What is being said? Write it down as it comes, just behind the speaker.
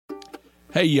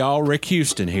Hey y'all, Rick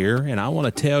Houston here, and I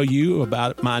want to tell you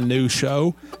about my new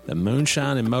show, the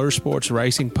Moonshine and Motorsports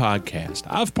Racing Podcast.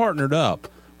 I've partnered up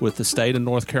with the state of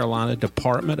North Carolina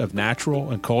Department of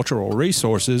Natural and Cultural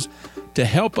Resources to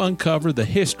help uncover the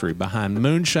history behind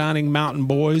moonshining mountain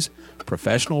boys,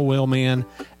 professional wheelmen,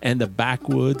 and the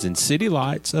backwoods and city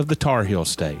lights of the Tar Heel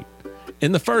State.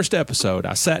 In the first episode,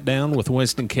 I sat down with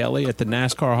Winston Kelly at the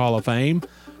NASCAR Hall of Fame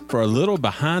for a little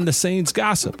behind-the-scenes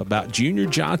gossip about Junior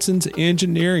Johnson's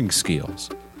engineering skills.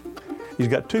 He's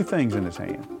got two things in his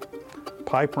hand,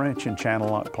 pipe wrench and channel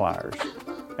lock pliers.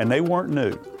 And they weren't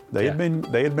new. They had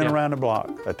been around the block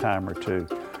a time or two.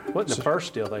 Wasn't the first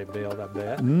steel they built, I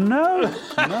bet. No.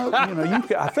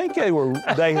 I think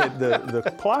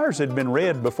the pliers had been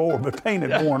red before, but paint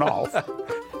had worn off.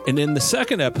 And in the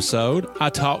second episode, I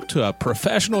talked to a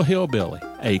professional hillbilly,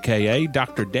 a.k.a.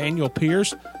 Dr. Daniel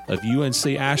Pierce of UNC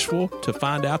Asheville, to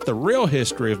find out the real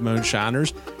history of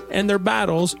moonshiners and their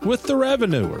battles with the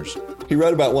revenuers. He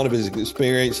wrote about one of his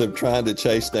experience of trying to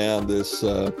chase down this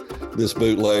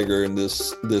bootlegger in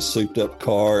this souped-up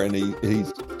car, and he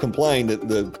complained that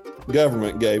the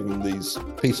government gave him these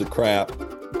piece of crap,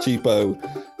 cheapo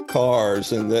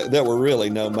cars, and that were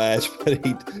really no match, but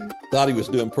he thought he was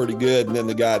doing pretty good, and then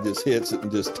the guy just hits it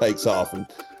and just takes off and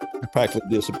practically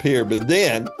disappeared. But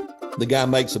then the guy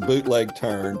makes a bootleg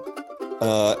turn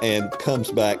and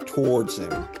comes back towards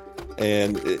him.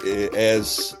 And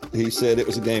as he said, it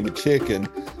was a game of chicken,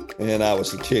 and I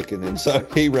was the chicken. And so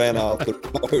he ran off the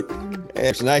road.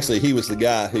 And actually, he was the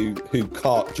guy who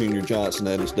caught Junior Johnson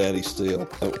at his daddy's steel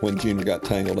when Junior got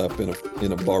tangled up in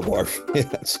a barbed wire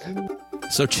fence.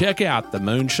 So check out the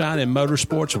Moonshine and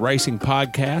Motorsports Racing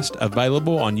Podcast,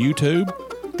 available on YouTube,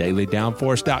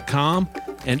 dailydownforce.com,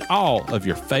 and all of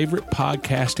your favorite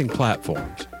podcasting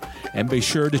platforms. And be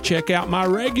sure to check out my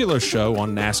regular show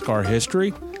on NASCAR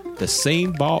history, the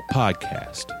Scene Vault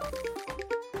Podcast.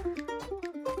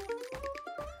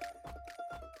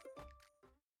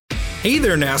 Hey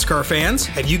there, NASCAR fans.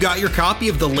 Have you got your copy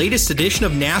of the latest edition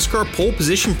of NASCAR Pole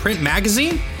Position Print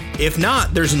Magazine? If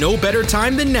not, there's no better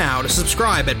time than now to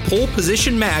subscribe at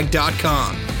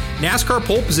polepositionmag.com. NASCAR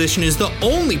Pole Position is the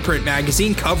only print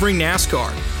magazine covering NASCAR.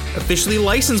 Officially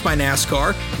licensed by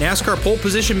NASCAR, NASCAR Pole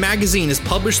Position Magazine is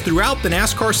published throughout the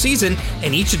NASCAR season,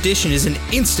 and each edition is an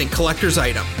instant collector's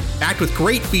item, packed with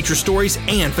great feature stories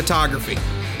and photography.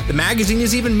 The magazine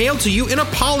is even mailed to you in a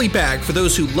poly bag for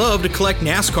those who love to collect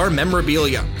NASCAR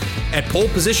memorabilia. At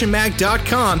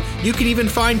polepositionmag.com, you can even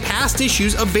find past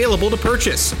issues available to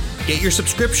purchase. Get your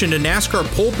subscription to NASCAR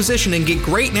Pole Position and get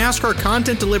great NASCAR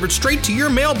content delivered straight to your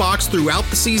mailbox throughout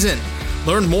the season.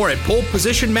 Learn more at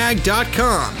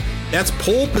polepositionmag.com. That's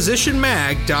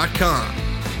polepositionmag.com.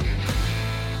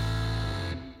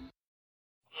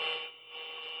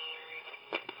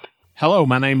 Hello,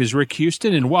 my name is Rick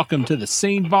Houston, and welcome to the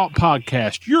Scene Vault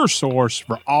Podcast, your source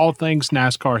for all things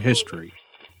NASCAR history.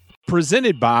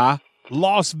 Presented by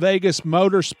Las Vegas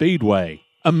Motor Speedway,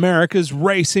 America's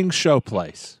racing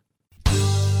showplace.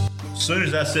 As soon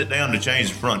as I sit down to change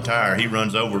the front tire, he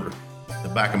runs over the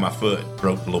back of my foot,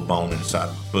 broke the little bone in the side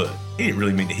of my foot. He didn't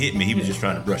really mean to hit me. He was just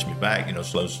trying to brush me back,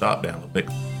 slow the stop down a little bit.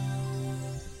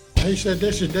 He said,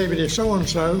 "This is David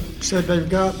so-and-so." Said they've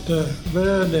got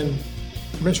Bud and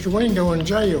Mr. Wingo in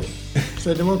jail.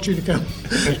 Said they want you to come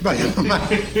bail them out.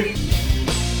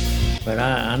 But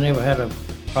I never had a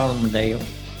problem with Dale.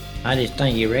 I just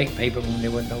think he wrecked people when there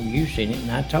wasn't no use in it,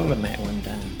 and I told him that one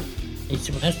time. He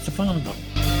said, "Well, that's the fun part."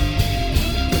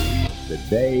 The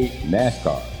day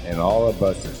NASCAR and all of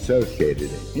us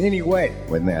associated in any way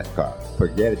with NASCAR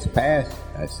forget its past,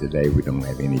 that's the day we don't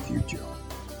have any future.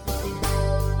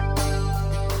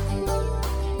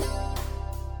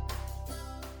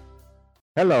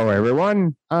 Hello,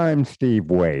 everyone. I'm Steve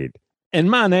Wade.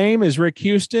 And my name is Rick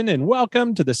Houston, and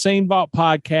welcome to the Scene Vault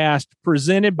Podcast,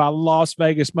 presented by Las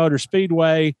Vegas Motor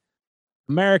Speedway,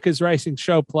 America's racing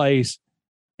showplace,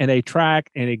 and a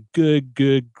track and a good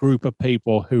group of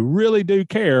people who really do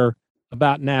care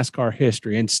about NASCAR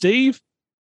history. And Steve,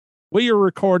 we are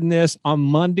recording this on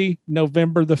Monday,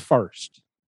 November the 1st.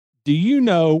 Do you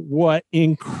know what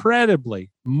incredibly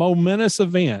momentous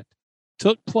event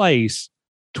took place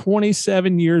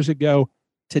 27 years ago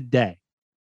today?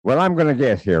 Well, I'm going to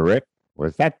guess here, Rick.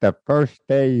 Was that the first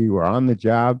day you were on the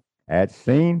job at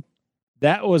Scene?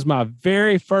 That was my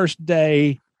very first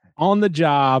day on the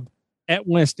job at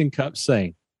Winston Cup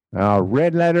Scene.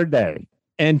 Red letter day.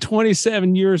 And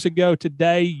 27 years ago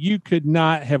today, you could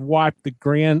not have wiped the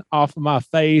grin off of my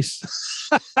face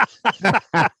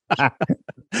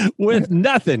with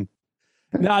nothing.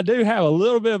 Now, I do have a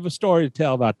little bit of a story to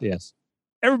tell about this.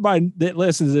 everybody that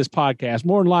listens to this podcast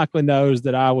more than likely knows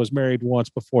that I was married once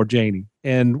before Jeannie.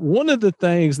 And one of the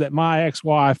things that my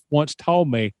ex-wife once told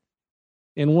me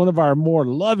in one of our more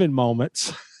loving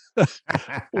moments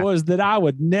was that I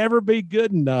would never be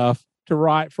good enough to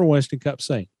write for Winston Cup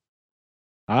Scene.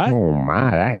 All right? Oh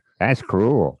my, that's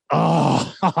cruel.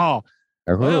 Oh,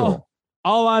 Cruel. well,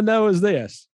 all I know is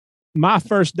this. My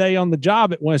first day on the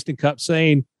job at Winston Cup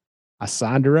Scene, I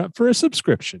signed her up for a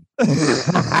subscription.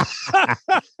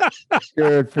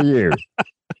 Good for you.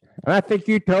 And I think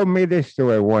you told me this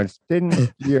story once.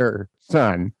 Didn't your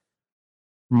son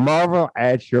marvel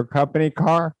at your company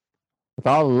car with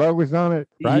all the logos on it?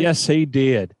 Right? Yes, he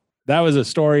did. That was a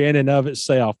story in and of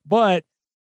itself. But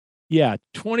yeah,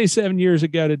 27 years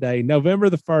ago today, November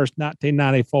the 1st,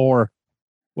 1994,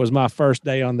 was my first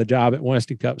day on the job at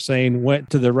Winston Cup Scene. Went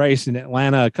to the race in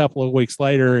Atlanta a couple of weeks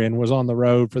later and was on the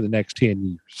road for the next 10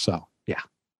 years. So, yeah,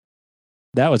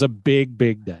 that was a big,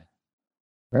 big day.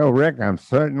 Well, Rick, I'm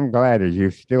certain glad that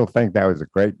you still think that was a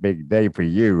great big day for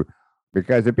you,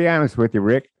 because to be honest with you,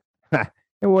 Rick, it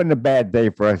wasn't a bad day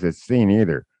for us at Scene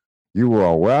either. You were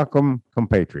a welcome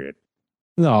compatriot.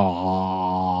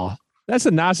 Aw, that's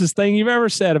the nicest thing you've ever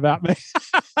said about me.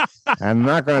 I'm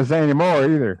not going to say any more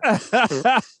either.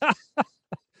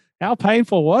 How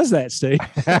painful was that, Steve?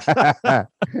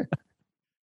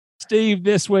 Steve,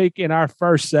 this week in our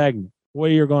first segment,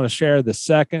 we are going to share the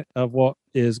second of what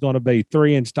is going to be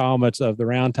 3 installments of the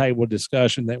roundtable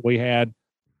discussion that we had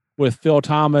with Phil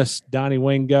Thomas, Donnie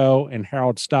Wingo, and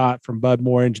Harold Stott from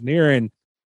Budmore Engineering.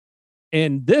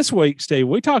 And this week, Steve,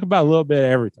 we talk about a little bit of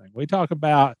everything. We talk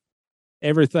about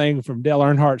everything from Dale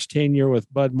Earnhardt's tenure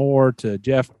with Budmore to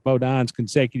Jeff Bodine's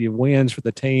consecutive wins for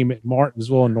the team at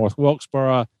Martinsville and North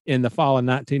Wilkesboro in the fall of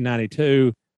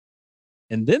 1992.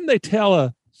 And then they tell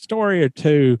a story or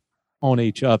two on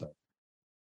each other.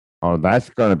 Oh, that's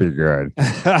going to be good.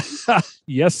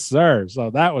 Yes, sir. So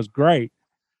that was great.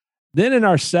 Then in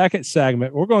our second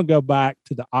segment, we're going to go back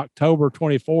to the October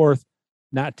 24th,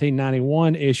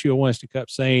 1991 issue of Winston Cup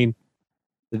Scene.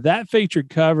 That featured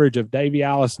coverage of Davey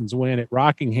Allison's win at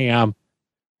Rockingham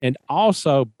and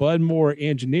also Budmore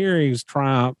Engineering's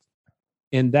triumph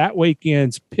in that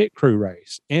weekend's pit crew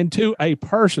race. And to a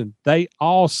person, they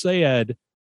all said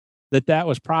that that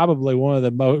was probably one of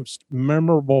the most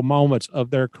memorable moments of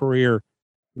their career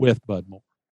with Budmore.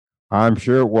 I'm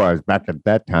sure it was. Back at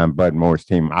that time, Budmore's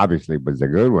team obviously was a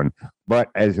good one. But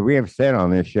as we have said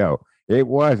on this show, it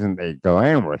wasn't a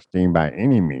glamorous team by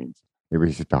any means. It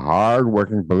was just a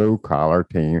hard-working blue-collar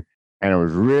team, and it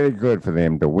was really good for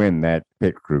them to win that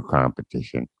pit crew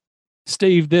competition.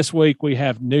 Steve, this week we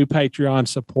have new Patreon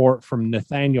support from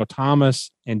Nathaniel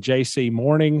Thomas and J.C.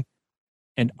 Morning,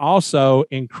 and also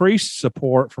increased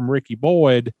support from Ricky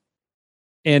Boyd.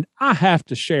 And I have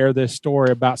to share this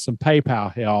story about some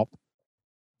PayPal help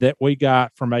that we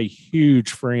got from a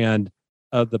huge friend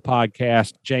of the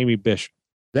podcast, Jamie Bishop.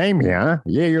 Jamie, huh?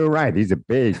 Yeah, you're right. He's a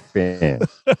big fan.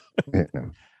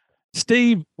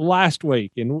 Steve, last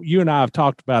week, and you and I have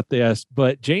talked about this,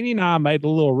 but Jeannie and I made a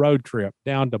little road trip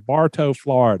down to Bartow,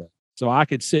 Florida, so I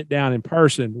could sit down in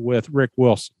person with Rick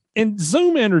Wilson. And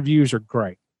Zoom interviews are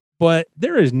great, but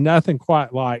there is nothing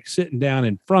quite like sitting down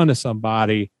in front of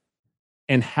somebody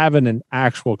and having an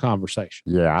actual conversation.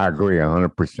 Yeah, I agree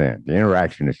 100%. The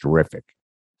interaction is terrific.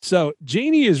 So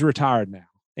Jeannie is retired now.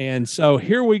 And so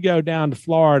here we go down to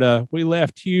Florida. We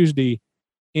left Tuesday,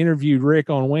 interviewed Rick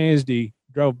on Wednesday,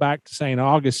 drove back to St.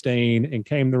 Augustine, and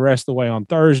came the rest of the way on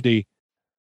Thursday,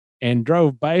 and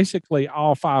drove basically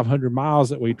all 500 miles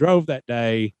that we drove that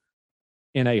day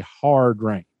in a hard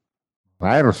rain.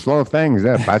 Well, that'll slow things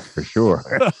up, that's for sure.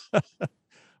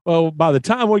 Well, by the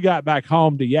time we got back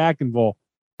home to Yadkinville,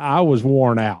 I was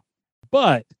worn out.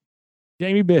 But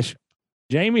Jamie Bishop,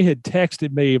 Jamie had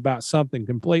texted me about something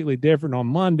completely different on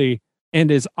Monday.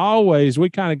 And as always, we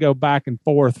kind of go back and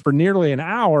forth for nearly an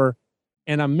hour.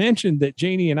 And I mentioned that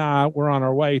Jeannie and I were on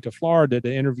our way to Florida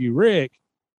to interview Rick.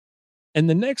 And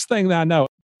the next thing that I know,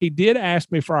 he did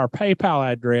ask me for our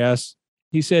PayPal address.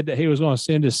 He said that he was going to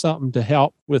send us something to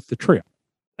help with the trip.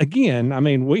 Again, I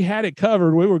mean, we had it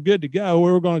covered. We were good to go.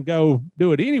 We were going to go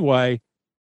do it anyway.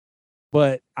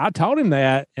 But I told him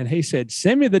that, and he said,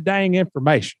 send me the dang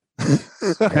information.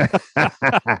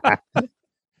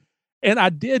 And I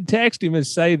did text him and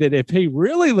say that if he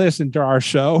really listened to our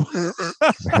show,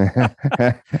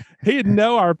 he'd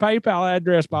know our PayPal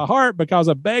address by heart because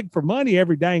I beg for money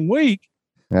every dang week.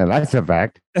 Yeah, that's a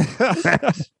fact.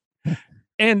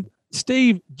 And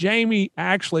Steve, Jamie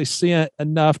actually sent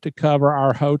enough to cover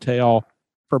our hotel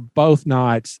for both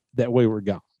nights that we were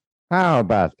gone. How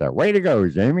about that? Way to go,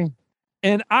 Jamie.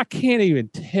 And I can't even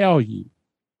tell you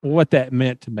what that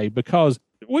meant to me, because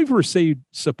we've received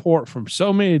support from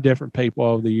so many different people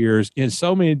over the years in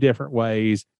so many different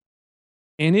ways.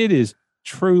 And it is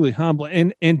truly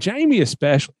humbling. And Jamie,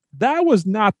 especially, that was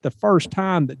not the first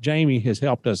time that Jamie has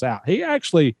helped us out. He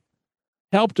actually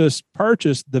helped us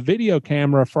purchase the video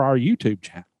camera for our YouTube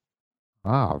channel.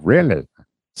 Oh, really?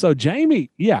 So Jamie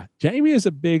is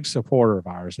a big supporter of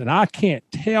ours, and I can't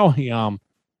tell him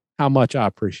how much I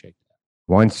appreciate that.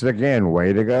 Once again,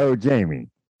 way to go, Jamie.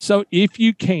 So if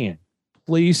you can,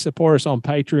 please support us on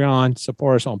Patreon,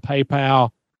 support us on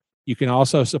PayPal. You can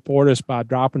also support us by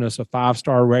dropping us a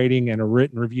 5-star rating and a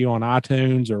written review on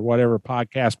iTunes or whatever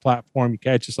podcast platform you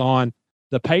catch us on.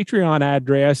 The Patreon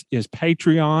address is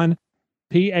Patreon,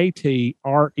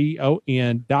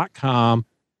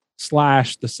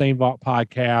 patreon.com/The Same Vault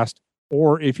Podcast.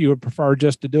 Or if you would prefer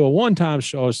just to do a one-time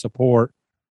show of support,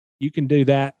 you can do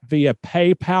that via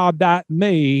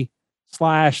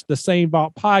paypal.me/The Same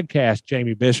Vault Podcast,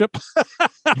 Jamie Bishop.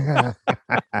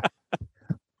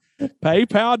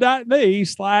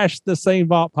 paypal.me/The Same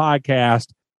Vault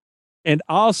Podcast. And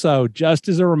also, just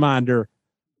as a reminder,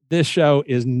 this show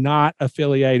is not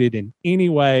affiliated in any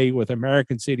way with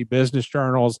American City Business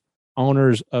Journals,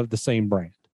 owners of the same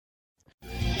brand.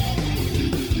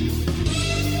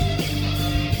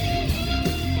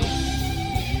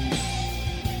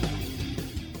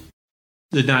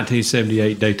 The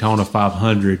 1978 Daytona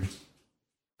 500,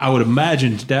 I would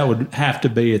imagine that would have to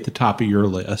be at the top of your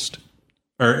list,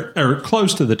 or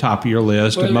close to the top of your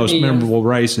list of most memorable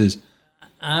races.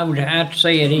 I would have to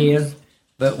say it is,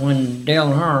 but when Dale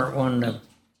Earnhardt won the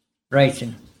race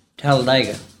in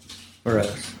Talladega for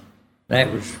us,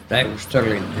 that was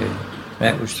thrilling too.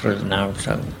 That was thrilling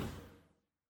also.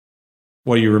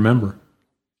 What do you remember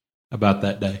about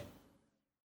that day?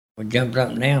 We jumped up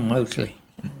and down mostly.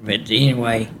 But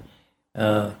anyway,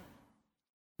 Dale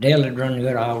had run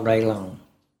good all day long.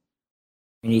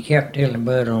 And he kept telling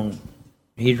Bud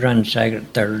he'd run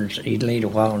second, third, and he'd lead a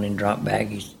while and then drop back.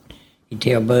 He'd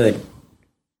tell Bud,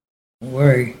 "Don't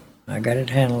worry, I got it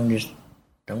handled. Just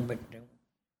don't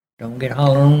get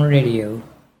hollering on the radio.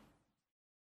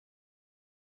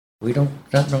 Something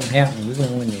don't happen. We're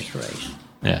gonna win this race."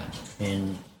 Yeah.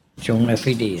 And sure enough,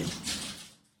 he did.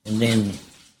 And then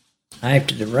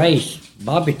after the race,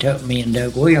 Bobby took me and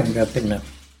Doug Williams up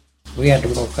we had to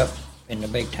walk up in the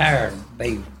big tire and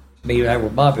be there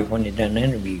with Bobby when he done the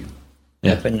interview.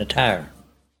 Yeah. Up in the tire.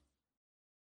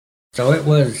 So I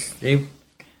was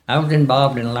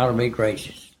involved in a lot of big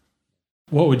races.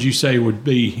 What would you say would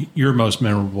be your most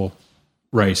memorable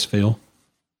race, Phil?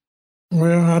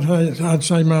 Well, I'd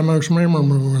say my most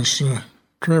memorable was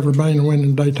Trevor Bain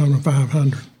winning Daytona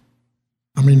 500.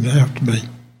 I mean, it'd have to be.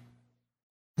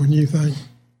 Wouldn't you think?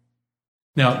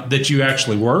 Now, that you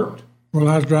actually worked? Well,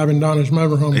 I was driving Donnie's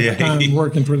motorhome at the time,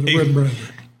 working for the Wood Brothers.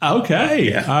 Okay.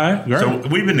 Yeah. All right. Great. So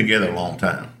we've been together a long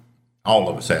time. All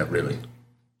of us have, really.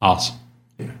 Awesome.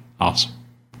 Yeah. Awesome.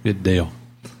 Good deal.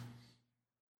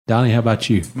 Donnie, how about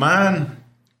you? Mine,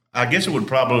 I guess it would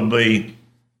probably be,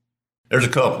 there's a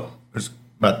couple. There's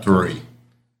about 3.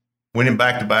 Winning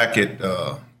back-to-back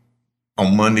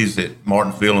on Mondays at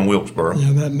Martinsville and Wilkesboro.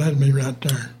 Yeah, that'd be right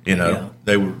there.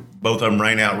 They were, both of them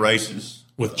rain-out races.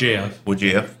 With Jeff.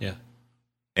 Yeah.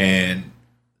 And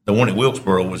the one at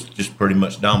Wilkesboro was just pretty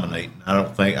much dominating.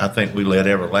 I think we led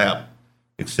every lap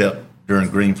except during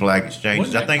green flag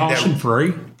exchanges. Wasn't that caution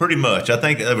free? Pretty much. I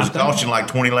think there was caution like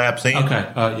 20 laps in.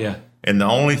 Okay. Yeah. And the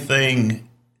only thing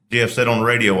Jeff said on the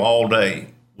radio all day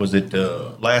was that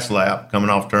last lap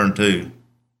coming off turn 2,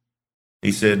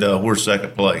 he said, we're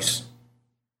second place.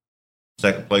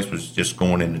 Second place was just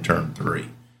going into turn 3.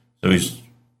 So he's,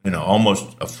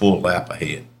 almost a full lap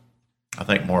ahead. I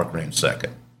think Mark ran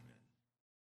second.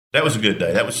 That was a good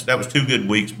day. That was 2 good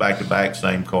weeks back to back,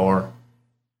 same car.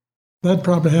 That'd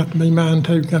probably have to be mine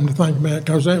too, come to think about it,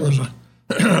 because that was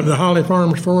the Holly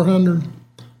Farms 400,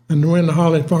 and to win the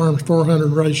Holly Farms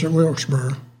 400 race at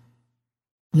Wilkesboro,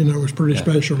 was pretty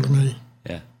special to me.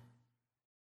 Yeah.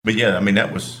 But yeah, I mean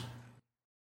that was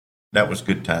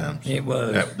good times. It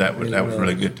was. That was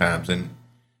really good times. And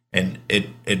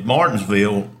at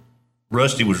Martinsville,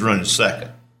 Rusty was running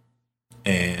second.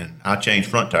 And I changed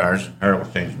front tires, Harold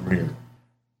was changing rear.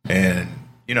 And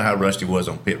you know how Rusty was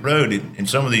on pit road. And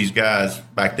some of these guys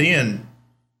back then,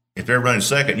 if they're running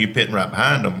second, you pitting right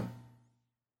behind them,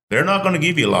 they're not going to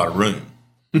give you a lot of room.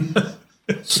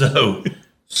 So as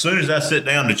soon as I sit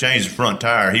down to change the front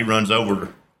tire, he runs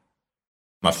over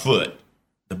my foot.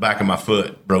 The back of my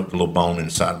foot broke the little bone in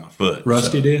the side of my foot.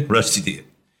 Rusty did? Rusty did.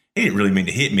 He didn't really mean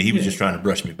to hit me. He was just trying to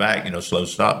brush me back, slow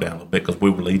stop down a little bit because we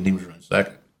were leading. He was running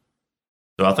second.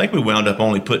 So I think we wound up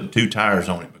only putting 2 tires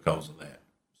on it because of that.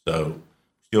 So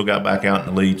still got back out in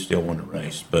the lead, still won the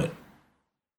race. But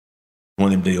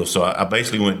one of them deals. So I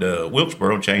basically went to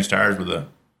Wilkesboro, changed tires with a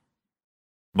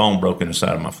bone broke in the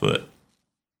side of my foot.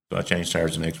 So I changed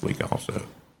tires the next week also.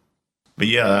 But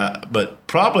yeah, but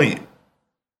probably,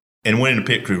 and winning the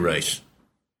pit crew race.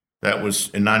 That was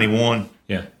in 91.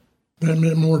 Yeah. That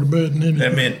meant more to Bud than anything.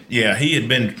 That meant, yeah,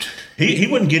 he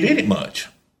wouldn't get in it much.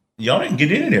 Y'all didn't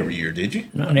get in it every year, did you?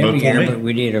 Not every year, but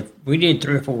we did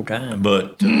 3 or 4 times.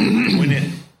 But we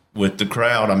didn't, with the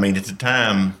crowd, I mean, at the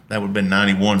time, that would have been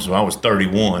 91, so I was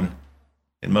 31.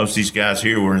 And most of these guys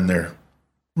here were in their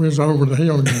We was over the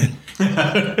hill game.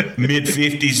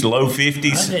 mid-50s, low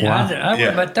 50s. I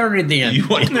was about 30 then.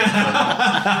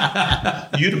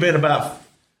 You'd have been about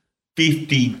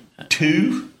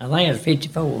 52. I think it was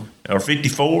 54. Or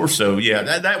 54, so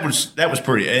yeah, that was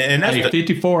pretty. And that's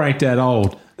 54 ain't that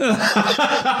old.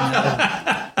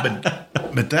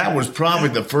 But that was probably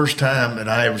the first time that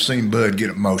I ever seen Bud get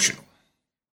emotional.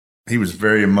 He was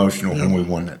very emotional when we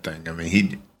won that thing. I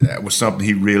mean, that was something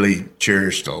he really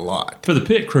cherished a lot. For the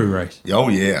pit crew race. Oh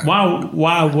yeah.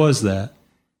 Why was that?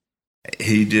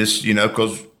 He just,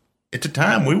 because at the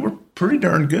time we were pretty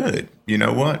darn good. You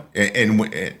know what? And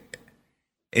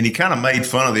he kind of made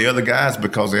fun of the other guys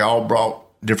because they all brought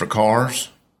different cars.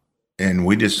 And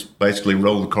we just basically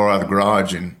rolled the car out of the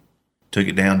garage and took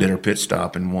it down, did our pit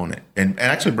stop, and won it. And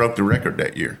actually broke the record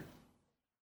that year.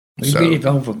 We beat it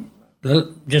over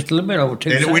just a little bit over 2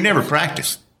 seconds. And we never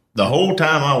practiced. The whole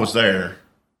time I was there,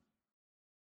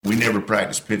 we never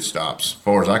practiced pit stops, as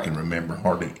far as I can remember.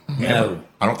 Hardly. No.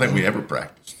 I don't think we ever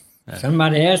practiced.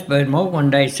 Somebody asked Bud Moore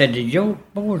one day, said, did your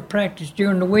boys practice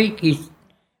during the week? He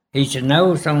said,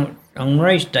 no, it's on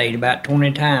race day about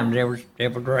 20 times every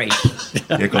race.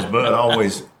 Yeah, because Bud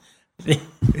always, it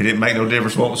didn't make no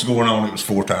difference what was going on. It was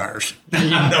 4 tires, no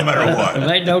matter what. It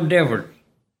made no difference.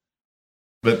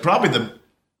 But probably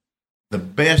the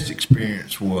best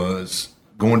experience was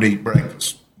going to eat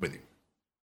breakfast with him.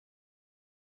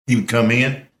 He would come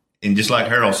in, and just like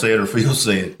Harold said or Phil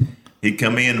said, he'd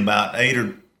come in about 8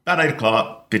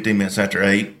 o'clock, 15 minutes after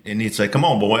 8, and he'd say, come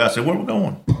on, boy. I said, where are we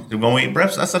going? He said, we're going to eat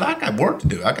breakfast. I said, I got work to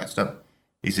do. I got stuff.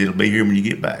 He said, it'll be here when you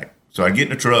get back. So I'd get in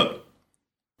the truck.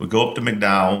 We'd go up to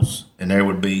McDowell's, and there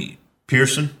would be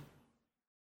Pearson,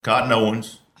 Cotton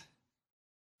Owens,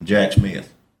 Jack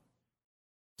Smith.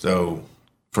 So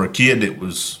for a kid that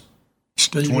was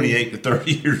 28 to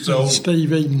 30 years old.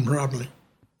 Steve Eden, probably.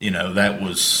 That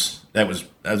was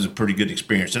a pretty good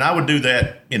experience. And I would do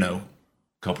that, a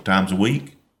couple times a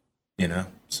week,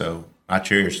 So I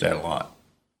cherish that a lot.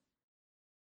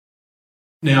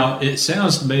 Now, it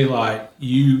sounds to me like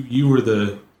you were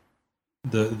the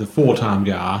full-time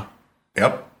guy.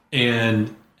 Yep.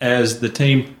 And as the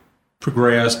team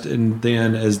progressed and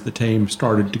then as the team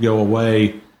started to go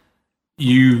away,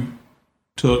 you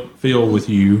took Phil with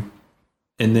you,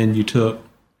 and then you took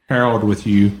Harold with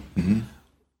you. Mm-hmm.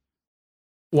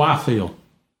 Why Phil?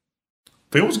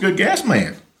 Phil was a good gas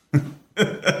man.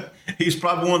 He's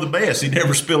probably one of the best. He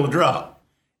never spilled a drop.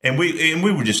 And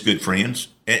we were just good friends.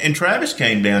 And Travis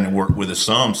came down and worked with us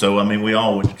some. So, I mean, we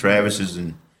all went to Travis's,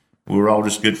 and we were all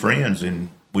just good friends, and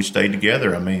we stayed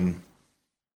together. I mean,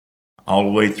 all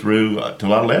the way through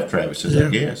till I left Travis's, I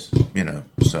guess,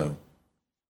 So,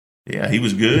 yeah, he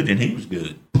was good, and he was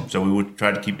good. So we would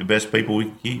try to keep the best people we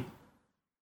could keep.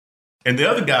 And the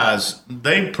other guys,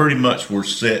 they pretty much were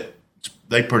set.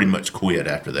 They pretty much quit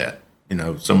after that.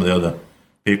 Some of the other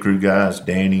pit crew guys,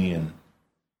 Danny and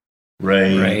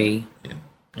Ray.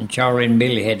 And Charlie and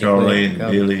Billy had to Charlie and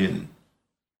Billy. And,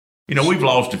 we've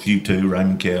lost a few too.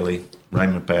 Raymond Kelly.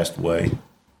 Raymond passed away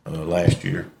last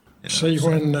year. See,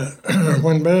 when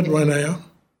Bud went out,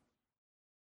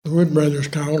 the Wood Brothers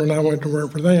called, and I went to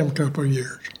work for them a couple of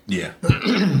years. Yeah.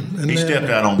 He stepped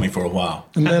out on me for a while.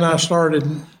 And then I started,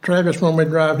 Travis wanted me to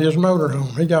drive his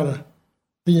motorhome.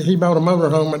 He bought a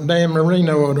motorhome that Dan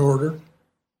Marino had ordered,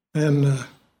 and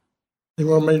he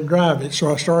wanted me to drive it.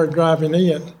 So I started driving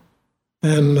it.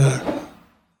 And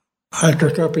after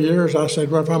a couple of years, I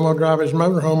said, well, if I'm going to drive his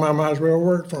motorhome, I might as well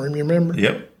work for him. You remember?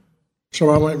 Yep.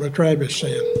 So I went with Travis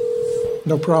then.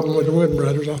 No problem with the Wood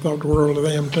Brothers. I thought the world of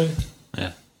them, too.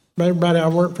 Yeah. But everybody I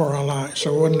worked for I liked,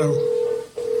 so it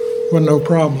wasn't no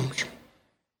problems.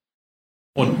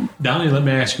 Well, Donnie, let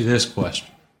me ask you this question.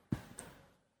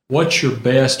 What's your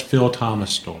best Phil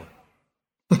Thomas story?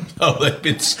 Oh, they've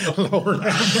been so Lord,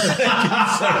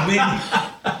 so many.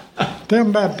 tell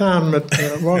them about the time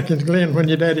at Watkins Glen when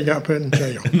your daddy got put in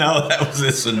jail. No, that was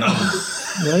this Sonoma.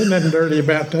 There ain't nothing dirty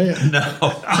about No.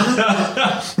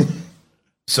 that.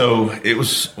 So it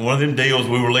was one of them deals.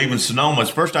 We were leaving Sonoma. It's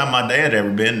the first time my dad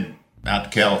ever been out to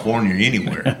California or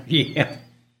anywhere. Yeah.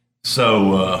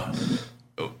 So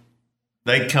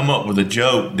they come up with a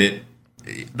joke that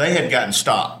they had gotten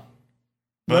stopped.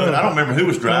 But I don't remember who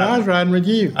was driving. I was riding with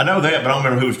you. I know that, but I don't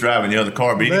remember who was driving the other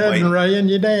car. But Bud anyway, and Ray and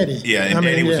your daddy. Yeah, and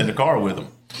Daddy was in the car with them.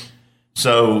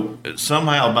 So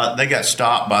somehow they got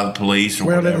stopped by the police or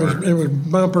whatever. It was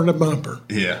bumper to bumper.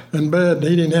 Yeah. And Bud,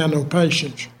 he didn't have no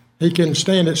patience. He couldn't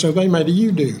stand it, so they made a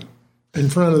U-do in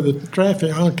front of the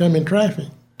traffic, oncoming traffic.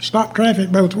 Stop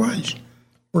traffic both ways,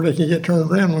 where they could get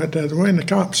turned around and went the other way, and the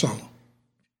cops saw him.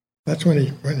 That's when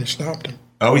he stopped him.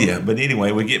 Oh, yeah. But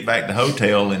anyway, we get back to the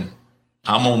hotel, and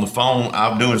I'm on the phone.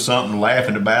 I'm doing something,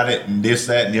 laughing about it, and this,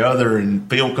 that, and the other. And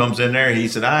Phil comes in there. He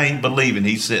said, I ain't believing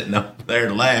he's sitting up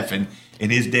there laughing,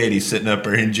 and his daddy's sitting up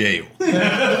there in jail.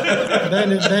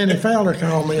 Danny Fowler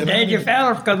called me. Danny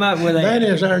Fowler come up with that. Danny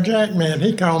is our jack man.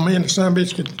 He called me, and some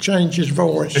bitch could change his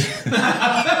voice.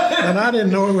 And I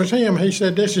didn't know it was him. He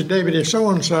said, this is Deputy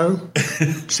so-and-so.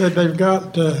 Said they've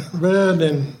got Bud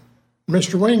and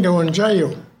Mr. Wingo in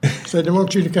jail. Said they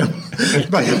want you to come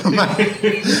bail them out.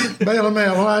 Bail them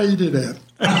out. Why you do that?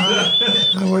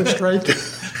 I went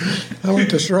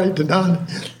straight to Don,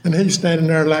 and he's standing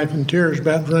there laughing, tears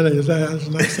about running his eyes.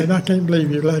 And I said, I can't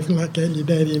believe you're laughing like that. Your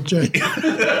daddy in jail.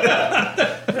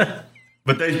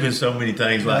 But there's been so many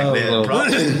things like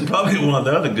that. Probably one of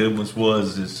the other good ones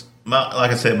was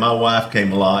like I said, my wife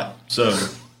came a lot. So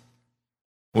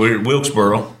we're at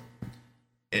Wilkesboro.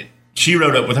 She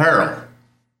rode up with Harold.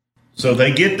 So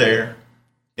they get there,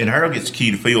 and Harold gets the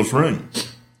key to Phil's room.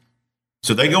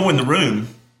 So they go in the room,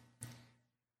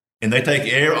 and they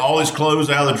take all his clothes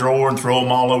out of the drawer and throw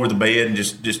them all over the bed and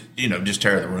just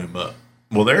tear the room up.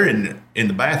 Well, they're in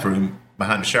the bathroom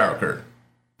behind the shower curtain.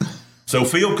 So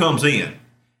Phil comes in,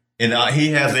 and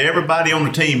he has everybody on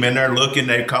the team in there looking.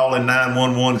 They're calling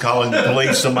 911, calling the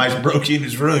police. Somebody's broke in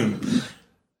his room,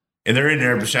 and they're in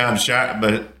there behind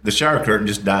the shower curtain,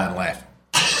 just dying laughing.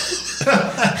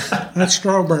 That's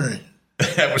Strawberry.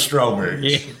 That was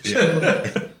Strawberry.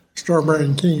 Yeah. Strawberry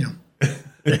and Kim.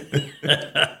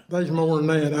 There's more than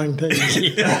that, I can tell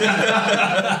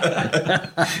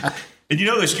you. And you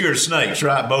know they're scared of snakes,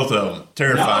 right? Both of them.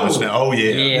 Terrified of snakes. Oh,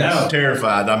 yeah. Yes.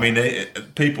 Terrified. I mean,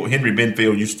 Henry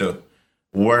Benfield used to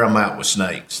wear them out with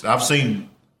snakes. I've seen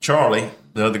Charlie,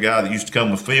 the other guy that used to come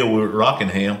with Phil, we were at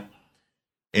Rockingham,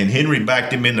 and Henry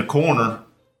backed him in the corner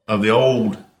of the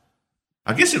old,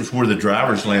 I guess it was where the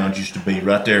driver's lounge used to be,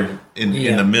 right there in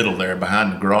the middle there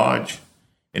behind the garage.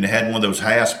 And it had one of those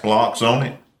hasp blocks on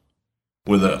it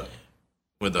with a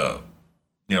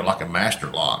like a master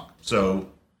lock. So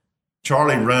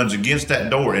Charlie runs against that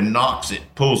door and knocks it,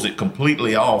 pulls it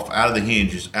completely off out of the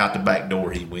hinges, out the back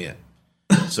door he went.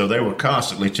 So they were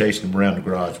constantly chasing him around the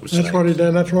garage with snakes. That's what he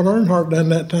done. That's what Earnhardt done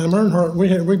that time. Earnhardt,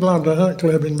 we belonged to a hunt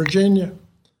club in Virginia,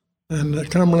 and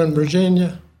Cumberland,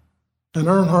 Virginia. And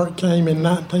Earnhardt came in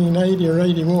 1980 or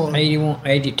 81.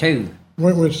 82.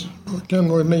 Was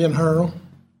coming with me and Harold.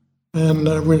 And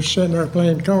we were sitting there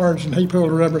playing cards, and he pulled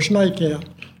a rubber snake out.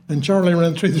 And Charlie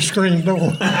ran through the screen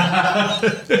door.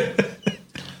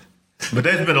 But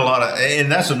there's been a lot of,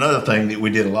 and that's another thing that we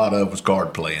did a lot of was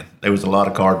card playing. There was a lot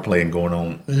of card playing going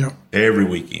on every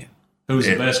weekend. Who was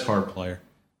the best card player?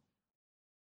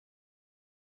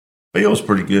 Phil was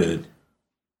pretty good.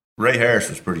 Ray Harris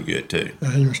was pretty good too.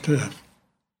 Yeah, he was tough.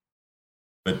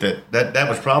 But that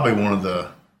was probably one of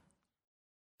the,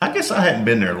 I guess I hadn't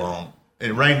been there long.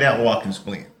 It rained out in Watkins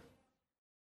Glen.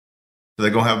 So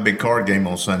they're going to have a big card game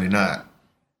on Sunday night.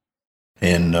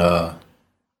 And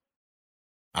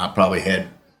I probably had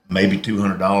maybe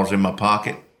 $200 in my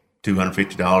pocket,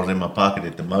 $250 in my pocket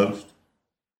at the most.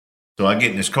 So I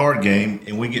get in this card game,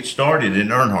 and we get started,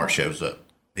 and Earnhardt shows up.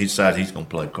 He decides he's going to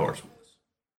play cards with us.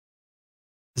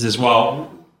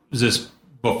 Is this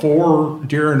before,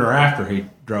 during, or after he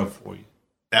drove for you?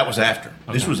 That was after.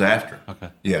 Okay. This was after. Okay.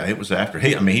 Yeah, it was after.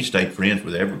 He stayed friends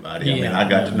with everybody. I mean, I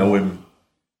got to know him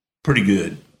pretty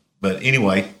good. But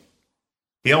anyway,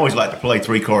 he always liked to play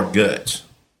 3-card guts.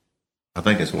 I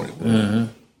think that's what it was. Mm-hmm.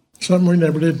 Something we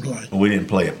never did play. We didn't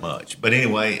play it much. But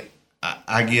anyway,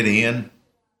 I get in,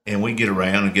 and we get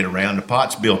around. The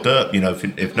pot's built up,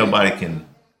 if nobody can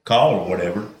call or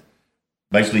whatever.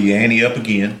 Basically, you ante up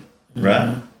again,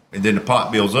 right? And then the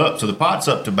pot builds up. So the pot's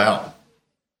up to about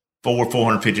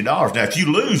 $450. Now, if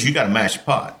you lose, you got to match the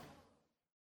pot.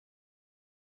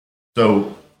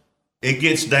 So it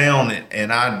gets down,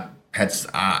 and I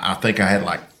think I had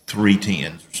like 3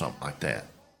 10s or something like that.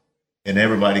 And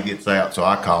everybody gets out, so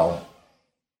I call.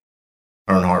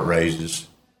 Earnhardt raises.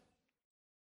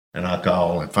 And I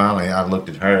call, and finally I looked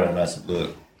at Harold, and I said,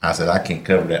 look, I can't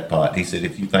cover that pot. He said,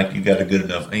 if you think you got a good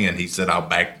enough hand, he said, I'll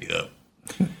back you up.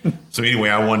 So anyway,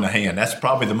 I won the hand. That's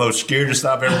probably the most scariest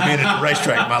I've ever been at the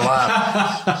racetrack in my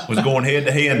life. Was going head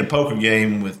to head in the poker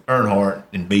game with Earnhardt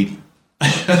and beat him.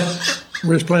 We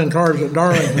was playing cards at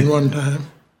Darlington one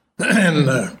time, and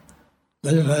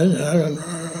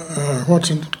what's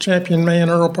the champion man,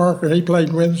 Earl Parker? He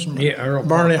played with us. Yeah, Earl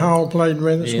Barney Parker. Hall played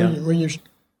with us. Yeah. We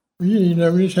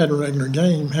just had a regular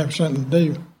game, have something to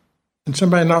do, and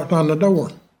somebody knocked on the door.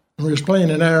 And we was playing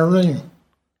in our room,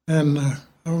 and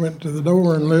I went to the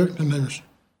door and looked, and there was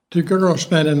two girls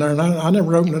standing there. And I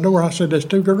never opened the door. I said, "There's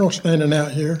two girls standing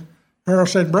out here." Earl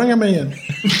said, "Bring them in."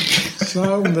 So I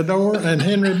opened the door, and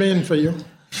Henry Benfield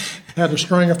had a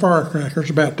string of firecrackers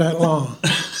about that long.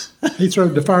 He threw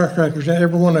the firecrackers,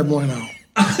 every one of them went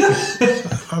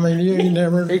off. I mean, you ain't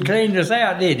never... He cleaned us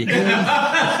out, did he? You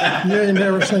ain't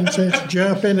never seen since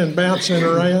jumping and bouncing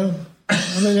around.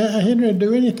 I mean, Henry would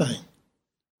do anything.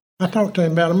 I talked to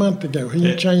him about a month ago. He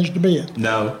had changed a bit.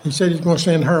 No. He said he's going to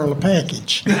send Harold a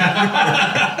package.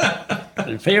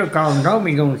 Phil called and told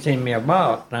me he's going to send me a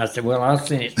box. And I said, well, I'll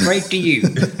send it straight to you.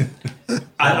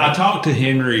 I talked to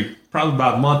Henry probably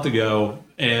about a month ago,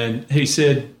 and he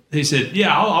said,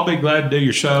 yeah, I'll be glad to do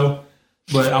your show,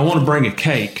 but I want to bring a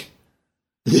cake.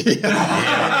 You better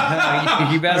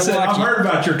I said, watch I've it. heard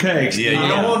about your cakes. Yeah, I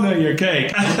don't want none of your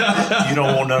cake. You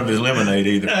don't want none of his lemonade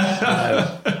either.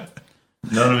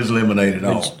 None of his lemonade at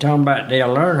all. But talking about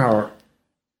Dale Earnhardt,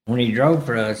 when he drove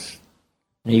for us,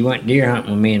 he went deer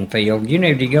hunting with me and Phil. You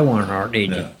never did go Earnhardt, did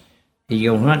you? No. He'd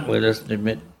go hunt with us,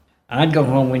 but I'd go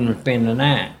home with him and spend the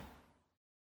night.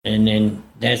 And then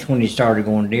that's when he started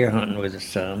going deer hunting with us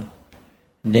some.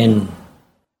 Then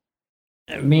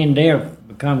me and Dale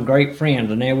become great friends,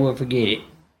 and never will forget it.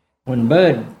 When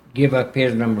Bud give up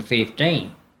his number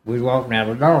 15, we was walking out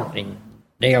of Darlington.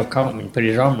 Dale caught me and put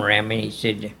his arm around me, and he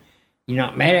said, "You're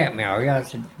not mad at me, are you?" I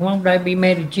said, "Why would I be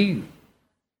mad at you?"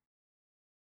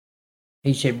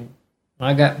 He said,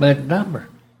 "I got Bud's number."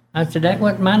 I said, "That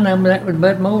wasn't my number, that was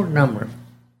Bud Moore's number. If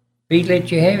he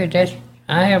let you have it,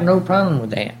 I have no problem with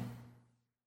that."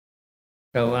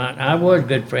 So I was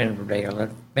good friends with Dale.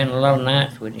 I've spent a lot of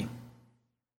nights with him.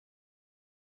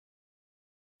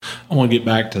 I want to get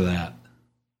back to that.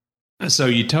 So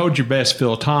you told your best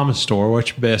Phil Thomas story.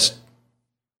 What's your best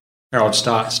Harold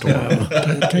Stott story?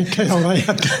 Can't tell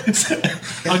that.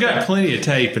 I got plenty of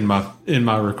tape in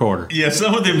my recorder. Yeah,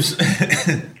 some of them.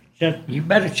 You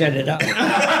better shut it up.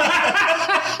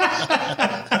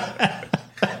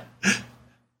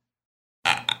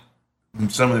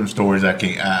 Some of them stories I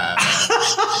can't.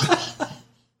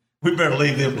 We better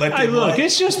leave them. Let Hey, them look, lie.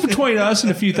 it's just between us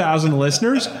and a few thousand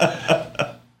listeners.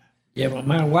 Yeah, but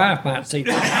my wife might see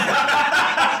that.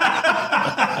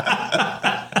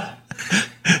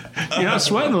 You're not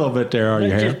sweating a little bit there, are you,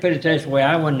 Let's Harry? just put it this way,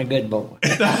 I wasn't a good boy.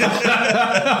 That's the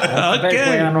best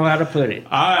way I know how to put it.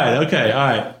 All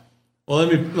right. Well,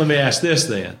 let me ask this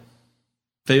then.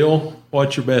 Phil,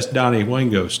 what's your best Donnie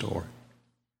Wingo story?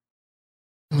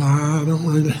 No, I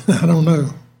don't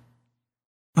know.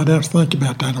 I'd have to think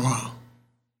about that a while.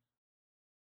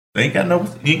 You ain't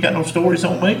got no stories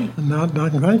on me. Not I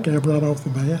can think of right off the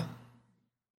bat.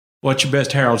 What's your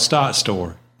best Harold Stott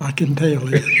story? I can tell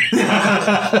it.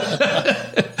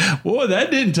 Boy, that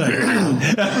didn't take long.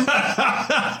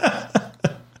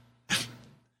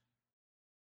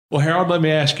 Well, Harold, let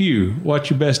me ask you, what's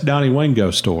your best Donnie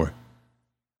Wingo story?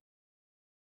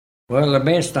 Well, the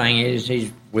best thing is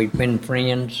we've been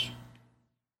friends.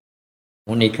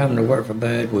 When he come to work for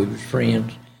Bud, we was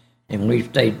friends. And we've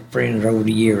stayed friends over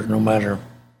the years, no matter,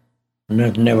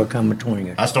 nothing ever come between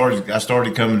us. I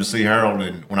started coming to see Harold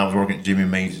when I was working at Jimmy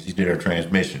Means. He did our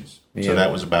transmissions. Yeah. So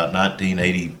that was about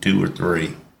 1982 or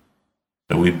 3.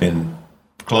 So we've been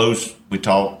close. We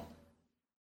talk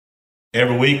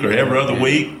every week or every other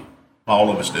week. All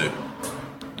of us do.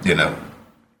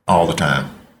 All the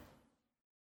time.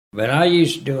 But I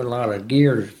used to do a lot of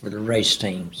gears for the race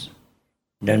teams.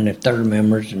 Done the third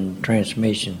members and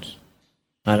transmissions.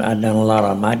 I'd done a lot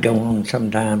of them. I'd go home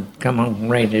sometime, come home from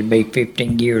race, there'd be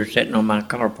 15 gears sitting on my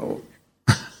carport.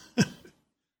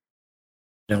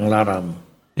 Done a lot of them.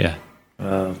 Yeah.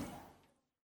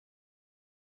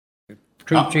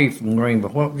 True Chief from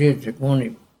Greenville. What was it? One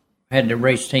that had the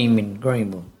race team in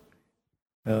Greenville?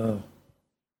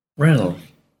 Reynolds.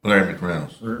 Larry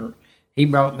McReynolds. He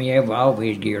brought me all of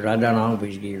his gears. I done all of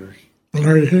his gears.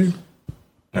 Larry who?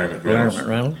 Larry Larry McReynolds.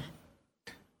 Reynolds.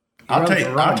 I'll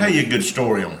tell you a good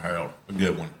story on Harold. A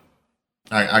good one.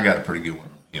 I got a pretty good one.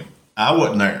 I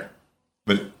wasn't there,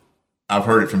 but I've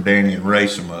heard it from Danny and Ray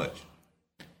so much.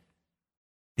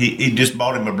 He just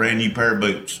bought him a brand new pair of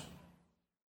boots.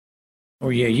 Oh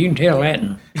yeah, you can tell that.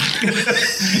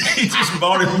 He just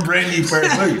bought him a brand new pair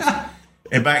of boots.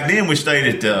 And back then we stayed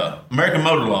at the American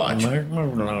Motor Lodge. American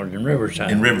Motor Lodge in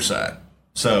Riverside. In Riverside.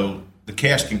 So the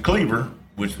Cask and Cleaver,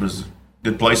 which was a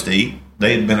good place to eat,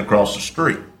 they had been across the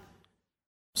street.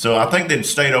 So I think they'd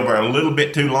stayed over a little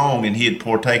bit too long and he had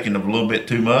partaken of a little bit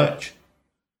too much.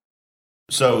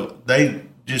 So they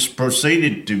just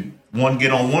proceeded to one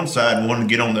get on one side and one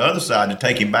get on the other side to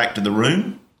take him back to the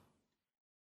room.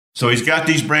 So he's got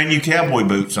these brand new cowboy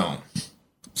boots on.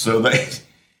 So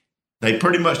they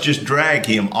pretty much just drag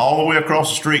him all the way across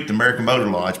the street to American Motor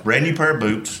Lodge, brand new pair of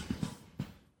boots,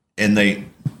 and they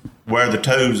wear the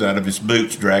toes out of his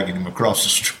boots, dragging him across the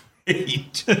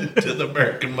street to the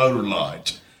American Motor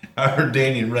Lodge. I heard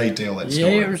Danny and Ray tell that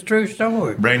story. Yeah, it was a true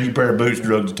story. Brand new pair of boots,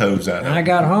 drug the toes out of When I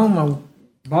got home,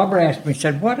 Barbara asked me,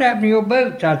 said, "What happened to your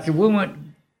boots?" I said, "We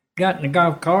got in the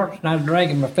golf carts, and I was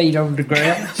dragging my feet over the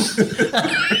gravel."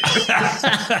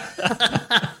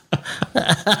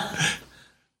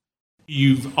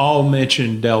 You've all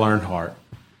mentioned Dale Earnhardt.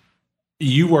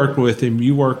 You worked with him.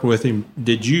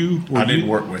 Did you? I didn't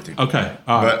work with him. Okay.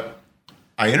 But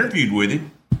I interviewed with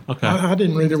him. Okay. I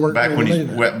didn't really work back with him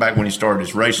either. Back when he started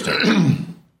his race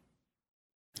team.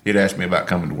 He'd asked me about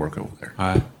coming to work over there.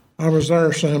 All right. I was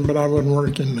there some, but I wasn't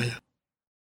working there.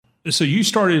 So you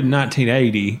started in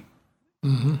 1980.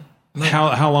 Mm-hmm.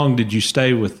 How long did you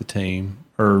stay with the team,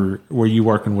 or were you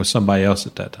working with somebody else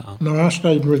at that time? No, I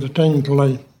stayed with the team till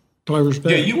they closed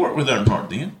down. Yeah, you worked with Earnhardt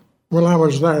then. Well, I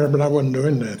was there, but I wasn't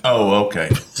doing that. Oh,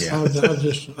 okay. Yeah. I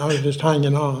was just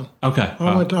hanging on. Okay.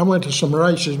 I went to some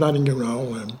races, but I didn't go to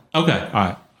all of them. Okay.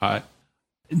 All right.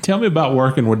 And tell me about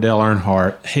working with Dale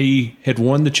Earnhardt. He had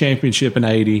won the championship in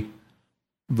 80,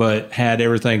 but had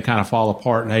everything kind of fall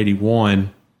apart in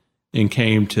 81 and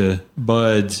came to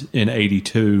Bud's in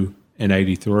 82 and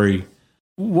 83.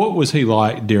 What was he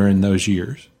like during those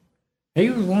years? He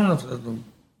was one of them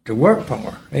to work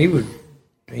for.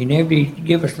 He never did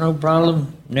give us no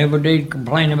problem, never did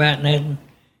complain about nothing,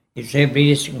 except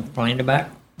he just complained about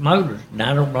motors, and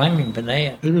I don't blame him for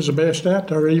that. He was the best out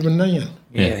there even then.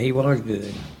 Yeah, he was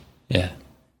good. Yeah.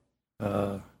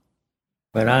 But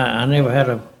I never had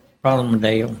a problem with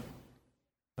Dale.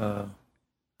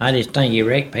 I just think he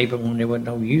wrecked people when there wasn't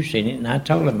no use in it, and I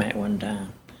told him that one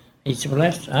time. He said, "Well,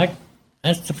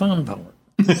 that's the fun part."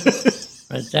 That's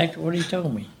exactly what he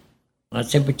told me. I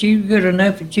said, "But you're good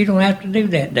enough that you don't have to do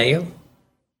that, Dale."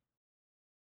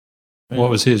 What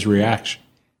was his reaction?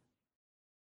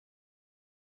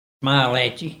 Smile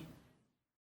at you.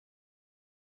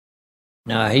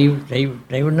 No,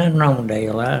 there was nothing wrong with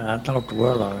Dale. I thought the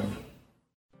world of him.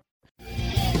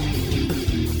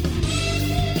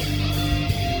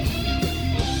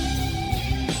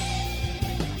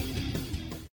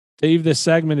 Steve, this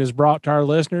segment is brought to our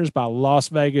listeners by Las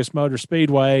Vegas Motor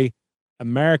Speedway,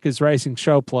 America's racing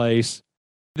showplace.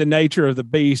 The nature of the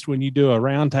beast when you do a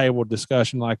roundtable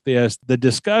discussion like this, the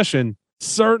discussion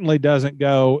certainly doesn't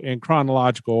go in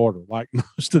chronological order like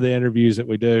most of the interviews that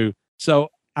we do. So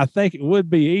I think it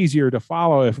would be easier to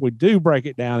follow if we do break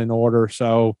it down in order.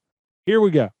 So here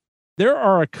we go. There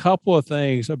are a couple of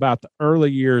things about the early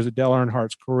years of Dale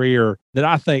Earnhardt's career that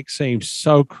I think seem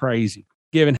so crazy,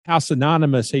 given how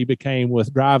synonymous he became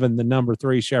with driving the number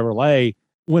 3 Chevrolet.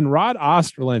 When Rod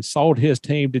Osterland sold his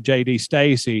team to J.D.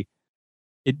 Stacy,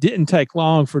 it didn't take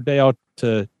long for Dale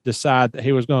to decide that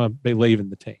he was going to be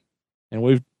leaving the team. And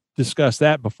we've discussed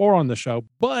that before on the show.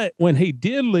 But when he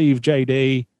did leave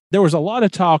J.D., there was a lot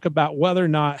of talk about whether or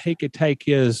not he could take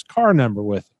his car number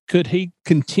with him. Could he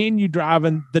continue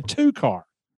driving the 2 car?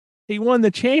 He won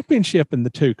the championship in the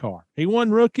 2 car. He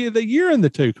won Rookie of the Year in the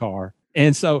 2 car.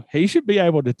 And so he should be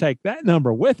able to take that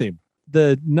number with him.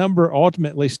 The number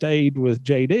ultimately stayed with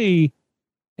JD.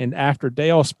 And after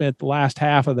Dale spent the last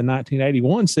half of the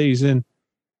 1981 season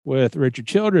with Richard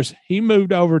Childress, he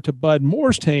moved over to Bud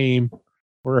Moore's team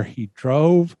where he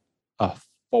drove a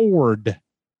Ford.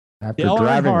 Dale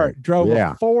Earnhardt drove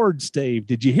a Ford, Steve.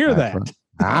 Did you hear that?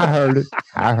 I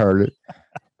heard it.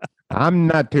 I'm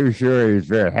not too sure he's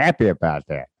very happy about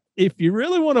that. If you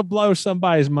really want to blow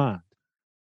somebody's mind,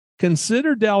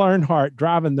 consider Dale Earnhardt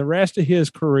driving the rest of his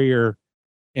career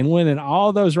and winning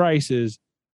all those races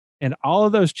and all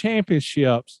of those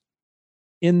championships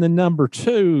in the number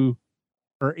 2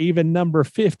 or even number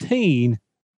 15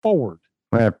 Ford.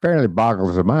 Well, it fairly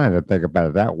boggles the mind to think about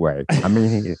it that way. I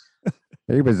mean,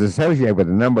 he was associated with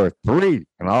the number 3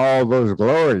 in all those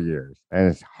glory years, and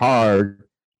it's hard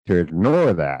to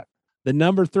ignore that. The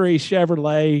number 3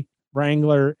 Chevrolet,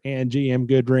 Wrangler, and GM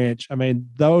Goodwrench. I mean,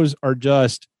 those are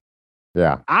just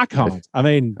icons. I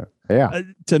mean,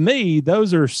 to me,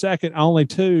 those are second only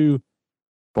to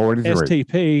 43.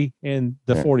 STP and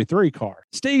the 43 car.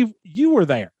 Steve, you were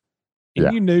there,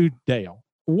 and you knew Dale.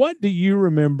 What do you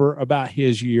remember about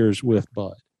his years with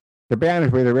Bud? To be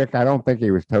honest with you, Rick, I don't think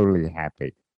he was totally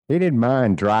happy. He didn't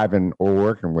mind driving or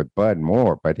working with Bud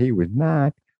more, but he was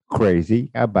not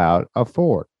crazy about a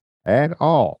Ford at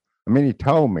all. I mean, he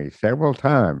told me several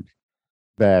times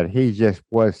that he just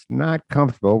was not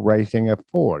comfortable racing a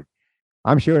Ford.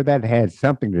 I'm sure that had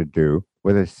something to do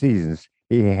with the seasons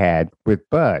he had with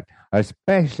Bud,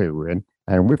 especially when,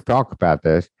 and we've talked about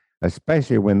this,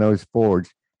 especially when those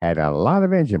Fords had a lot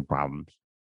of engine problems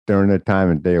during the time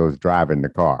that Dale was driving the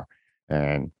car.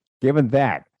 And given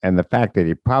that, and the fact that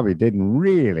he probably didn't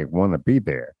really want to be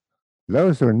there,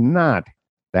 those were not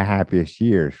the happiest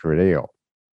years for Dale.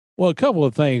 Well, a couple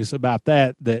of things about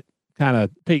that kind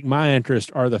of piqued my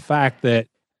interest are the fact that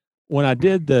when I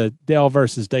did the Dale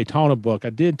versus Daytona book, I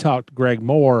did talk to Greg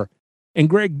Moore, and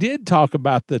Greg did talk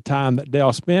about the time that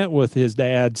Dale spent with his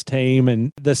dad's team.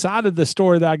 And the side of the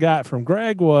story that I got from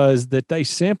Greg was that they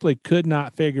simply could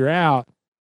not figure out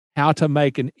how to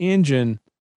make an engine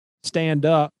stand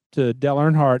up to Dale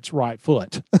Earnhardt's right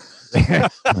foot.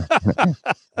 That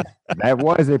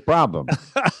was a problem.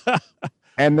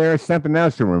 And there's something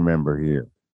else to remember here.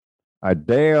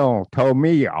 Dale told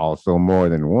me also more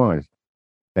than once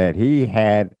that he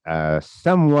had a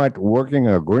somewhat working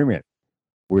agreement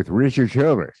with Richard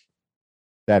Childress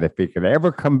that if he could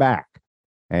ever come back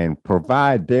and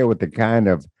provide Dale with the kind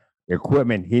of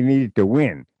equipment he needed to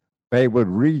win, they would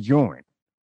rejoin.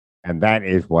 And that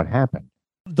is what happened.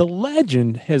 The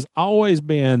legend has always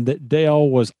been that Dale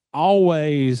was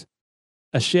always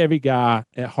a Chevy guy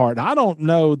at heart. I don't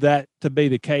know that to be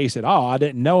the case at all. I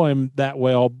didn't know him that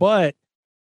well, but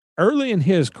early in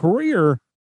his career,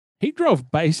 he drove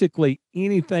basically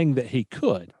anything that he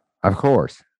could. Of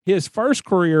course. His first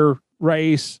career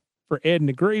race for Ed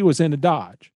Negree was in a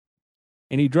Dodge,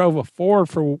 and he drove a Ford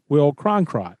for Will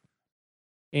Cronkite.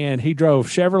 And he drove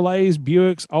Chevrolets,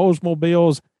 Buicks,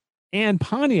 Oldsmobiles, and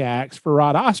Pontiacs for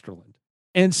Rod Osterland.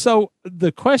 And so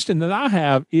the question that I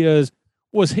have is,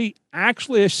 was he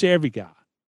actually a Chevy guy?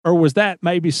 Or was that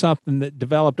maybe something that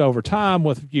developed over time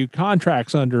with a few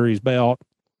contracts under his belt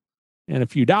and a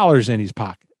few dollars in his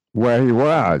pocket? Well, he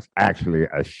was actually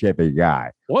a Chevy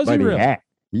guy. Was he really?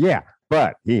 Yeah,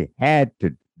 but he had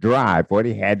to drive what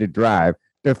he had to drive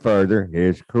to further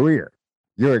his career.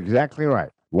 You're exactly right.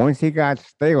 Once he got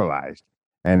stabilized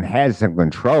and had some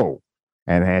control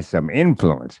and had some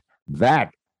influence,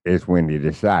 that is when he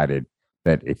decided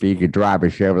that if he could drive a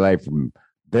Chevrolet from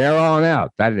there on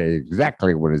out, that is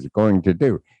exactly what he's going to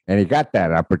do. And he got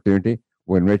that opportunity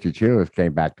when Richard Childress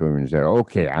came back to him and said,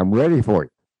 okay, I'm ready for you.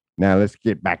 Now let's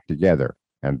get back together.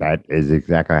 And that is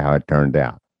exactly how it turned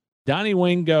out. Donnie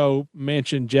Wingo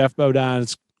mentioned Jeff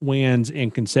Bodine's wins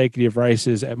in consecutive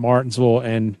races at Martinsville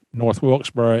and North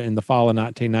Wilkesboro in the fall of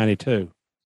 1992.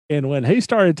 And when he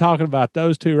started talking about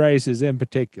those two races in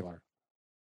particular,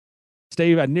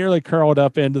 Steve, I nearly curled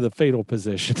up into the fetal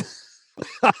position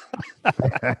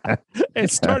and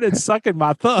started sucking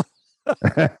my thumb.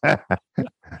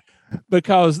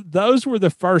 Because those were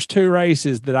the first two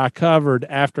races that I covered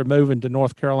after moving to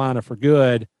North Carolina for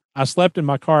good. I slept in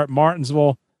my car at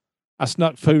Martinsville. I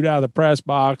snuck food out of the press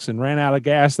box and ran out of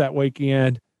gas that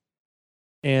weekend,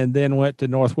 and then went to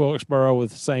North Wilkesboro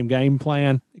with the same game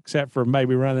plan, except for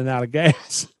maybe running out of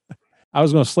gas. I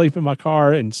was going to sleep in my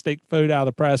car and stick food out of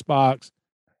the press box.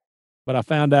 But I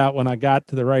found out when I got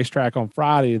to the racetrack on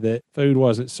Friday that food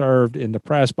wasn't served in the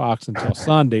press box until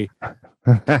Sunday.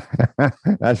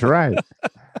 That's right.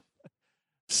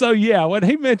 So, yeah, when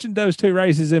he mentioned those two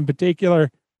races in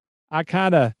particular, I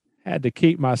kind of had to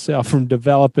keep myself from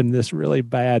developing this really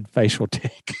bad facial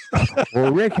tic.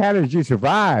 Well, Rick, how did you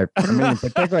survive? I mean,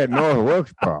 particularly at North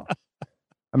Wilkesboro.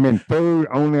 I mean, food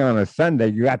only on a Sunday.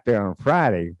 You got there on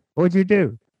Friday. What'd you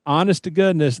do? Honest to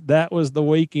goodness, that was the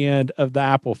weekend of the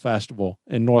Apple Festival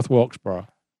in North Wilkesboro.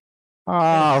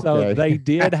 Oh, okay. So they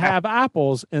did have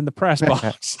apples in the press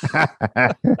box.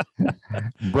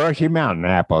 Brushy Mountain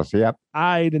apples, yep.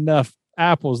 I ate enough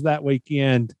apples that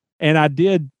weekend, and I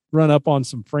did run up on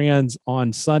some friends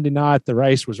on Sunday night. The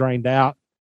race was rained out,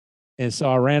 and so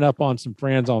I ran up on some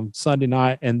friends on Sunday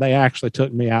night, and they actually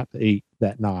took me out to eat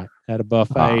that night at a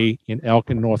buffet in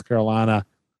Elkin, North Carolina.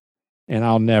 And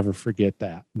I'll never forget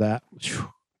that.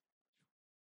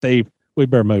 Steve, we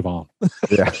better move on.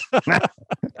 Yeah. I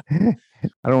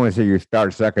don't want to see you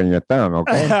start sucking your thumb,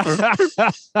 okay?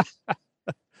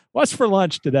 What's for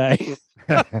lunch today?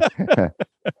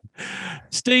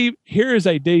 Steve, here is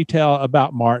a detail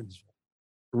about Martinsville.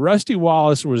 Rusty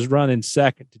Wallace was running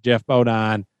second to Jeff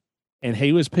Bodine, and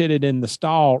he was pitted in the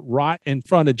stall right in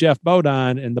front of Jeff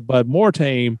Bodine and the Bud Moore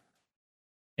team.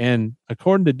 And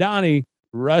according to Donnie,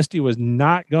 Rusty was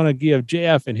not going to give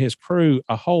Jeff and his crew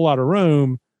a whole lot of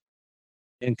room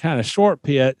in kind of short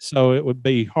pit, so it would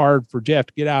be hard for Jeff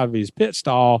to get out of his pit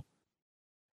stall.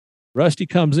 Rusty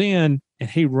comes in and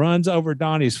he runs over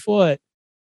Donnie's foot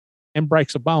and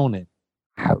breaks a bone in.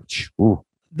 Ouch. Ooh.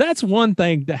 That's one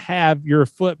thing to have your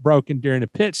foot broken during a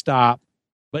pit stop,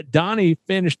 but Donnie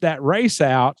finished that race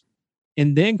out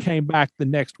and then came back the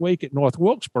next week at North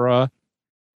Wilkesboro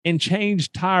and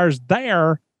changed tires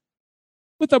there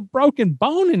with a broken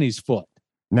bone in his foot.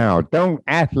 Now, don't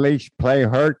athletes play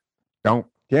hurt? Don't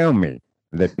tell me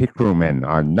that pit crewmen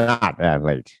are not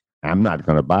athletes. I'm not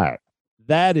going to buy it.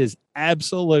 That is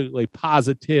absolutely,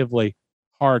 positively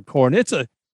hardcore. And it's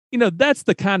that's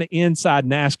the kind of inside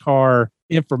NASCAR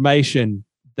information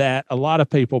that a lot of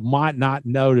people might not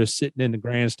notice sitting in the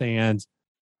grandstands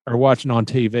or watching on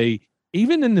TV,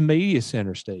 even in the media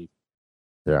center, Steve.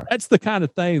 Yeah. That's the kind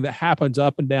of thing that happens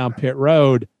up and down pit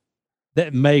road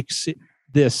that makes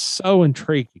this so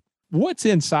intriguing. What's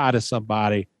inside of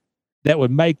somebody that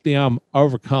would make them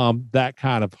overcome that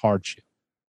kind of hardship?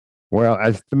 Well,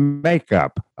 it's the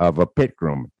makeup of a pit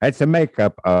crewman. It's the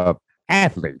makeup of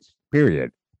athletes,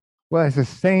 period. Well, it's the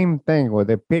same thing with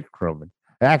a pit crewman.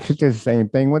 Actually, it's the same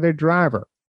thing with a driver.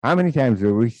 How many times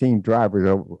have we seen drivers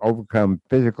overcome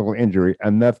physical injury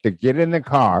enough to get in the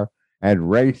car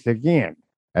and race again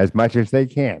as much as they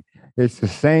can? It's the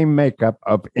same makeup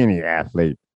of any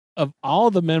athlete. Of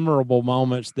all the memorable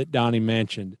moments that Donnie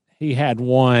mentioned, he had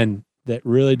one that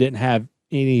really didn't have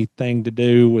anything to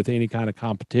do with any kind of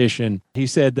competition. He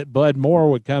said that Bud Moore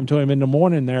would come to him in the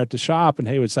morning there at the shop and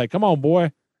he would say, "Come on,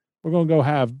 boy, we're going to go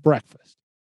have breakfast."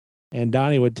 And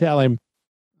Donnie would tell him,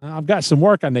 "I've got some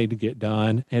work I need to get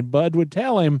done." And Bud would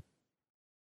tell him,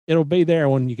 "It'll be there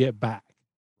when you get back."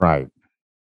 Right.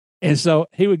 And so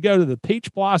he would go to the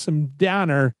Peach Blossom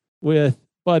Diner with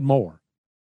Bud Moore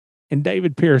and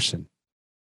David Pearson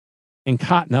and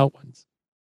Cotton Owens.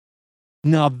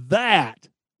 Now that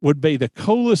would be the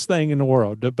coolest thing in the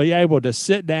world, to be able to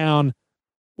sit down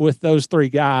with those three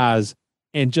guys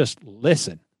and just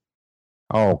listen.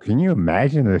 Oh, can you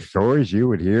imagine the stories you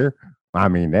would hear? I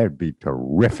mean, that'd be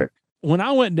terrific. When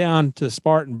I went down to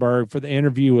Spartanburg for the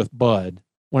interview with Bud,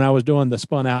 when I was doing the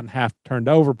Spun Out and Half Turned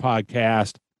Over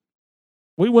podcast,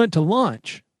 we went to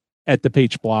lunch at the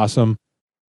Peach Blossom,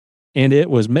 and it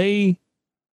was me,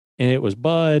 and it was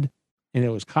Bud, and it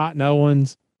was Cotton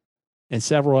Owens, and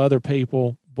several other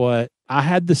people. But I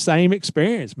had the same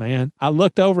experience, man. I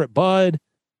looked over at Bud,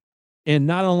 and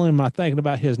not only am I thinking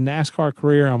about his NASCAR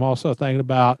career, I'm also thinking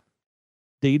about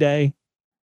D-Day.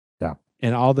 Yeah.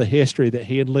 And all the history that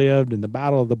he had lived and the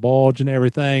Battle of the Bulge and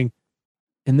everything.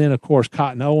 And then, of course,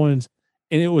 Cotton Owens.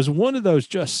 And it was one of those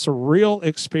just surreal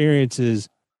experiences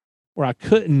where I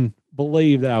couldn't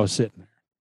believe that I was sitting there.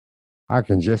 I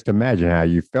can just imagine how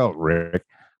you felt, Rick.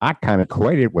 I kind of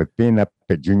equated with being up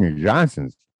at Junior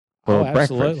Johnson's for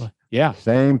breakfast. Absolutely. Yeah.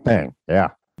 Same thing.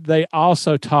 Yeah. They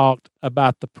also talked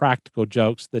about the practical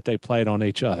jokes that they played on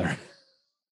each other.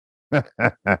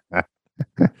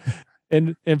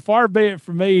 And far be it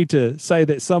from me to say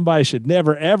that somebody should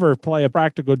never, ever play a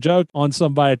practical joke on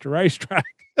somebody at the racetrack.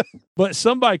 But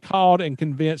somebody called and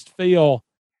convinced Phil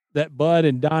that Bud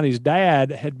and Donnie's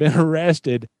dad had been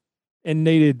arrested and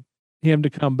needed him to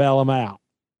come bail them out.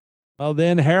 Well,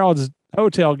 then Harold's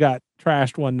hotel got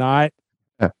trashed one night.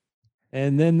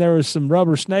 And then there was some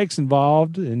rubber snakes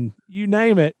involved and you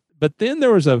name it. But then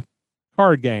there was a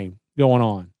card game going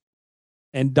on.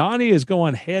 And Donnie is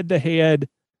going head to head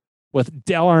with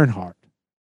Dale Earnhardt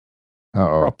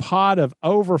for a pot of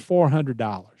over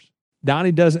 $400.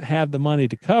 Donnie doesn't have the money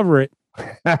to cover it.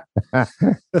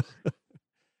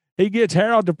 He gets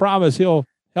Harold to promise he'll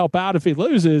help out if he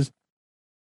loses.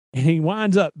 And he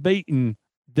winds up beating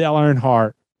Dale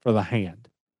Earnhardt for the hand.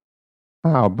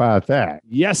 How about that?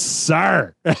 Yes,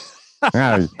 sir.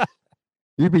 Now,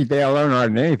 you beat Dale Earnhardt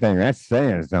in anything, that's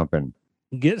saying something.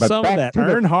 Get but some of that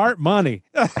Earnhardt money.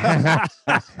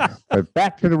 But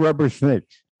back to the rubber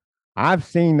snakes. I've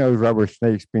seen those rubber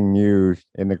snakes being used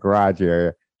in the garage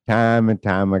area time and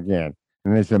time again.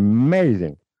 And it's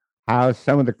amazing how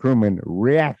some of the crewmen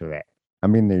react to that. I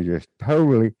mean, they're just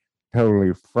totally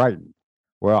frightened.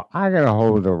 Well, I got a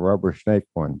hold of a rubber snake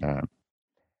one time,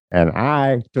 and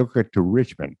I took it to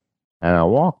Richmond. And I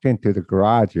walked into the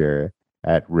garage area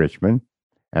at Richmond,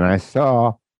 and I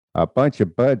saw a bunch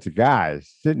of Bud's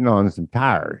guys sitting on some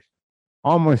tires,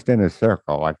 almost in a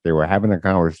circle, like they were having a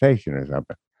conversation or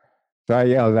something. So I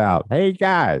yelled out, "Hey,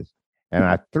 guys." And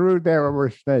I threw that rubber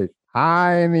snake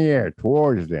high in the air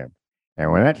towards them.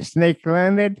 And when that snake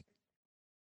landed,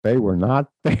 they were not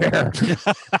there.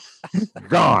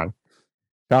 Gone.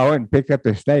 So I went and picked up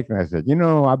the snake and I said,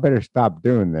 I better stop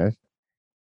doing this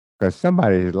because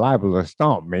somebody is liable to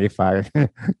stomp me if I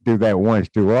do that once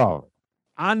too often.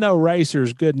 I know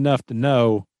racers good enough to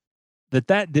know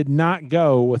that did not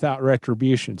go without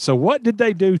retribution. So what did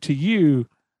they do to you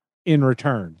in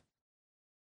return?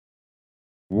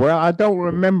 Well, I don't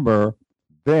remember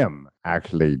them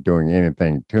actually doing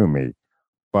anything to me,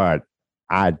 but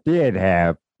I did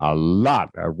have a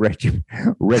lot of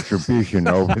retribution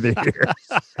over the years.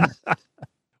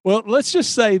 Well, let's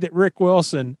just say that Rick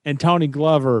Wilson and Tony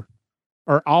Glover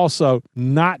are also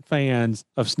not fans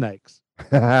of snakes.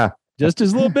 Just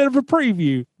as a little bit of a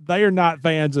preview, they are not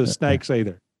fans of snakes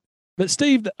either. But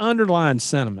Steve, the underlying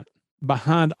sentiment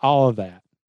behind all of that,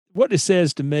 what it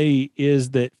says to me is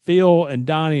that Phil and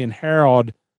Donnie and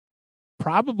Harold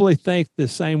probably think the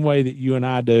same way that you and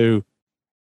I do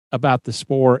about the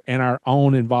sport and our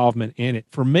own involvement in it.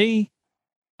 For me,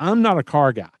 I'm not a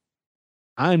car guy.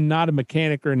 I'm not a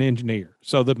mechanic or an engineer.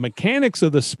 So the mechanics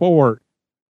of the sport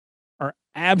are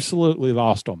absolutely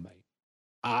lost on me.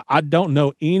 I don't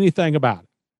know anything about it.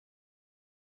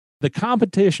 The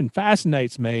competition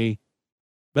fascinates me,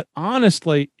 but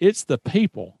honestly, it's the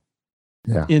people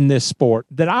in this sport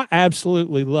that I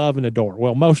absolutely love and adore.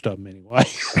 Well, most of them anyway.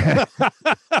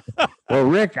 Well,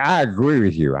 Rick, I agree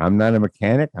with you. I'm not a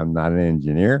mechanic. I'm not an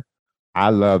engineer. I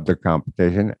love the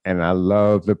competition and I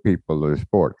love the people of the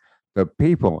sport. The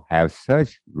people have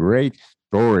such great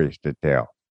stories to tell.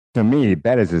 To me,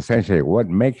 that is essentially what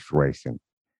makes racing.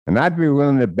 And I'd be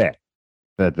willing to bet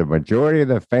that the majority of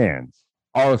the fans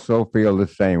also feel the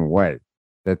same way,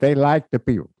 that they like the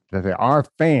people, that they are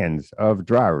fans of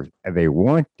drivers, and they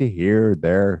want to hear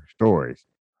their stories.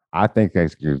 I think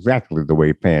that's exactly the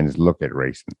way fans look at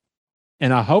racing.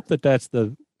 And I hope that that's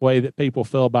the way that people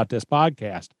feel about this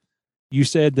podcast. You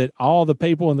said that all the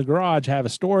people in the garage have a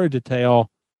story to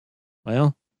tell.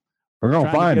 Well, we're going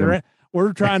to find them.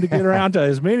 We're trying to get around to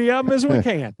as many of them as we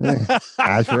can.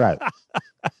 That's right.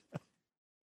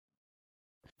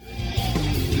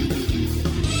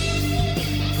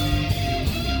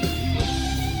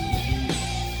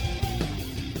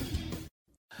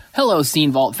 Hello,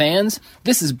 Scene Vault fans.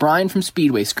 This is Brian from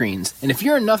Speedway Screens, and if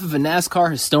you're enough of a NASCAR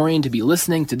historian to be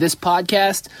listening to this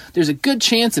podcast, there's a good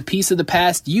chance a piece of the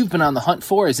past you've been on the hunt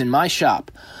for is in my shop.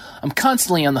 I'm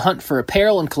constantly on the hunt for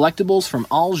apparel and collectibles from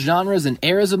all genres and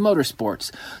eras of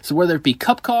motorsports, so whether it be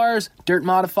cup cars, dirt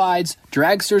modifieds,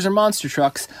 dragsters, or monster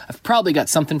trucks, I've probably got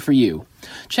something for you.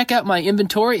 Check out my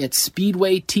inventory at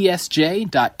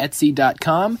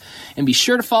speedwaytsj.etsy.com, and be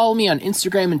sure to follow me on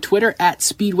Instagram and Twitter at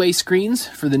Speedway Screens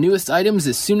for the newest items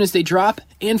as soon as they drop,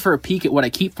 and for a peek at what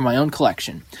I keep for my own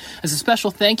collection. As a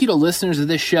special thank you to listeners of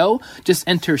this show, just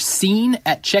enter SCENE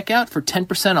at checkout for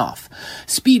 10% off.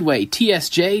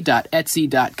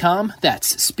 speedwaytsj.etsy.com.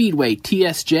 That's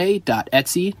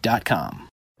speedwaytsj.etsy.com.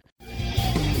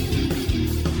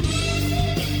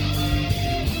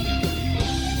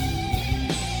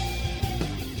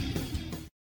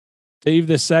 Steve,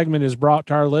 this segment is brought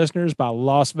to our listeners by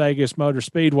Las Vegas Motor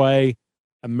Speedway,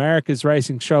 America's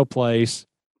racing showplace.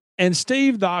 And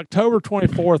Steve, the October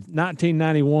 24th,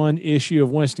 1991 issue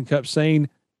of Winston Cup Scene,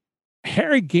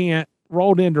 Harry Gant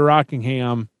rolled into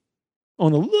Rockingham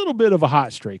on a little bit of a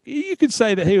hot streak. You could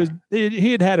say that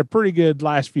he had a pretty good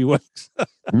last few weeks.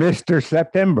 Mr.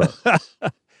 September.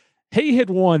 He had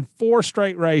won 4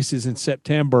 straight races in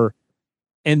September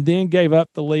and then gave up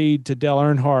the lead to Dale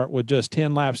Earnhardt with just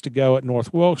 10 laps to go at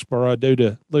North Wilkesboro due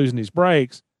to losing his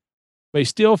brakes. But he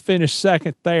still finished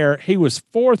second there. He was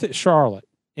 4th at Charlotte.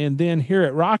 And then here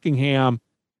at Rockingham,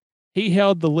 he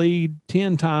held the lead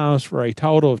 10 times for a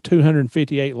total of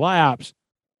 258 laps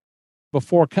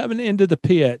before coming into the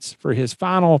pits for his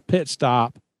final pit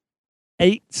stop,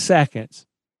 8 seconds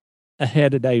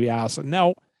ahead of Davey Allison.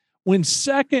 Now, when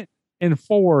second and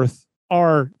fourth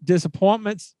are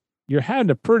disappointments, you're having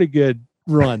a pretty good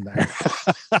run there.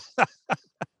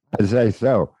 I'd say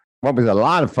so. What was a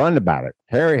lot of fun about it,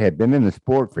 Harry had been in the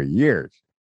sport for years.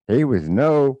 He was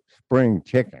no spring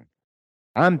chicken.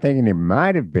 I'm thinking he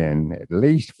might have been at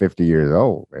least 50 years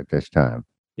old at this time.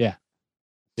 Yeah.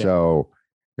 So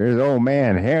there's old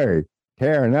man Harry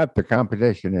tearing up the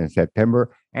competition in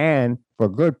September and for a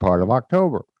good part of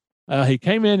October. He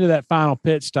came into that final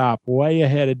pit stop way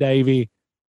ahead of Davey,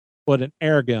 but an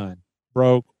air gun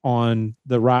broke on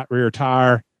the right rear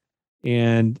tire,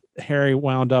 and Harry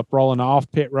wound up rolling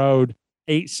off pit road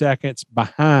 8 seconds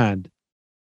behind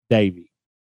Davey.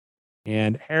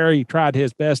 And Harry tried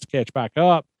his best to catch back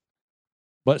up,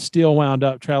 but still wound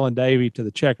up trailing Davey to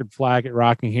the checkered flag at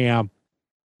Rockingham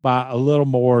by a little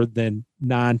more than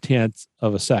 9/10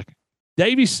 of a second.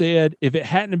 Davey said if it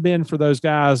hadn't been for those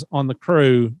guys on the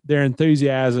crew, their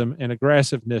enthusiasm and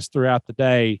aggressiveness throughout the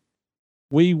day,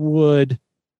 we would,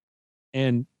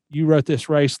 and you wrote this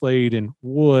race lead, and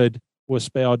would was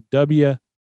spelled WOLD.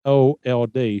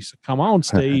 So come on,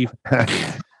 Steve.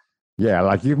 Yeah,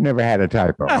 like you've never had a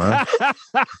typo, huh?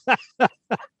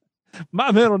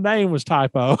 My middle name was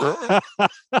Typo.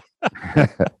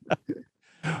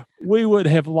 We would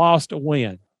have lost a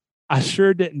win. I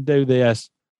sure didn't do this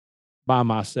by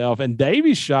myself. And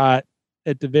Davey's shot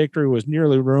at the victory was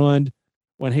nearly ruined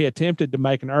when he attempted to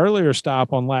make an earlier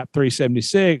stop on lap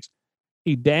 376.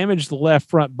 He damaged the left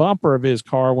front bumper of his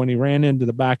car when he ran into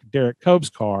the back of Derek Cope's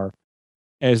car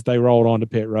as they rolled onto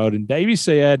pit road. And Davey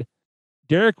said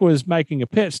Derek was making a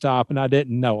pit stop and I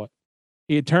didn't know it.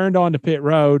 He had turned onto pit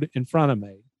road in front of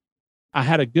me. I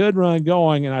had a good run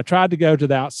going and I tried to go to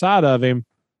the outside of him,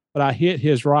 but I hit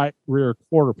his right rear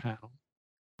quarter panel.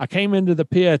 I came into the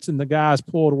pits and the guys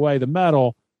pulled away the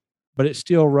metal, but it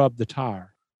still rubbed the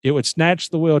tire. It would snatch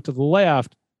the wheel to the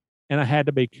left, and I had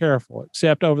to be careful,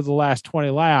 except over the last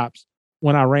 20 laps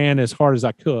when I ran as hard as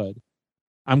I could.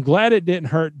 I'm glad it didn't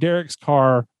hurt Derek's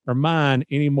car or mine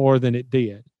any more than it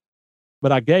did,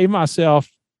 but I gave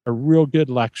myself a real good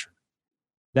lecture.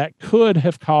 That could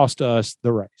have cost us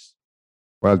the race.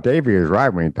 Well, Davey is right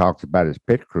when he talks about his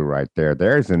pit crew right there.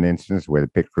 There's an instance where the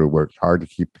pit crew works hard to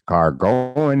keep the car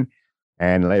going.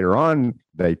 And later on,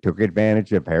 they took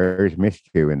advantage of Harry's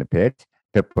miscue in the pits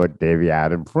to put Davey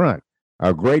out in front.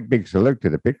 A great big salute to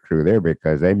the pit crew there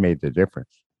because they made the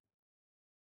difference.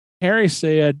 Harry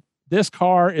said, this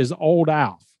car is old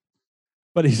Alf,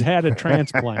 but he's had a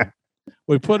transplant.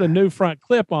 We put a new front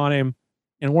clip on him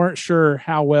and weren't sure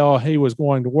how well he was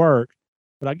going to work,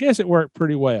 but I guess it worked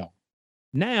pretty well.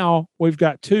 Now we've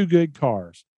got two good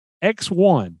cars,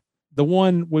 X1, the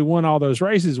one we won all those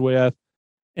races with,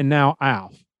 and now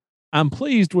Alf. I'm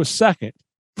pleased with second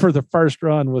for the first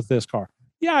run with this car.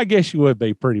 Yeah, I guess you would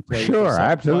be pretty pleased. Sure,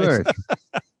 absolutely.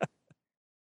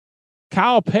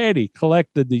 Kyle Petty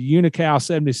collected the Unical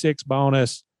 76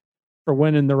 bonus for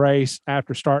winning the race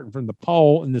after starting from the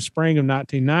pole in the spring of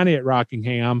 1990 at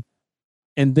Rockingham,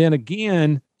 and then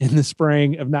again in the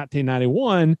spring of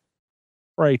 1991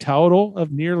 for a total of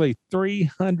nearly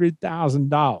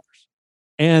 $300,000.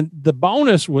 And the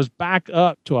bonus was back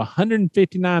up to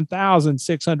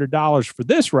 $159,600 for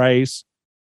this race.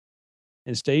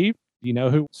 And Steve, do you know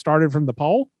who started from the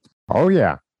pole? Oh,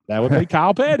 yeah. That would be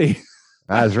Kyle Petty.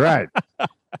 That's right.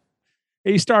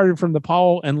 He started from the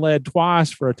pole and led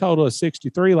twice for a total of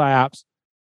 63 laps,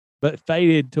 but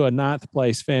faded to a 9th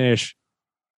place finish,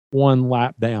 1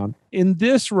 lap down. In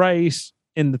this race,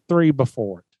 in the 3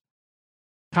 before it,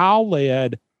 Kyle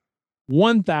led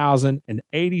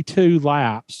 1,082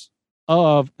 laps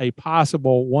of a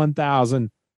possible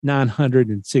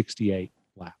 1,968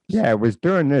 laps. Yeah, it was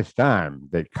during this time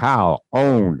that Kyle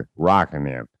owned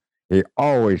Rockingham. He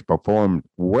always performed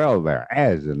well there,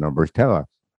 as the numbers tell us.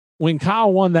 When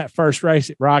Kyle won that first race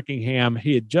at Rockingham,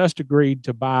 he had just agreed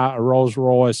to buy a Rolls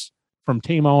Royce from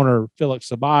team owner Felix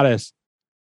Sabates.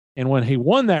 And when he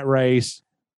won that race,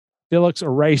 Felix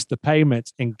erased the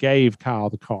payments and gave Kyle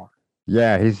the car.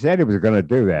 Yeah, he said he was going to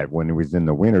do that when he was in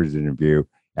the winner's interview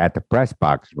at the press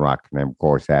box in Rockingham, of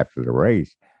course, after the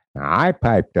race. Now, I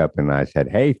piped up and I said,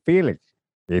 hey, Felix,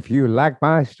 if you like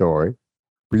my story,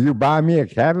 will you buy me a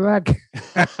Cadillac?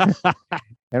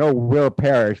 And old Will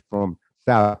Parrish from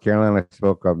South Carolina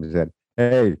spoke up and said,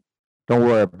 hey, don't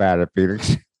worry about it,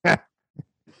 Felix.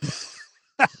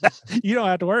 You don't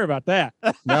have to worry about that.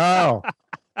 No.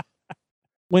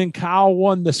 When Kyle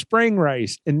won the spring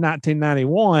race in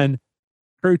 1991,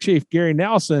 crew chief Gary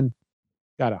Nelson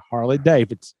got a Harley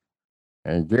Davidson.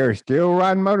 And Gary's still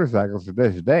riding motorcycles to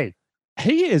this day.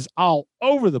 He is all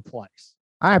over the place.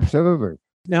 Absolutely.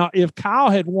 Now, if Kyle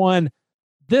had won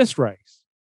this race,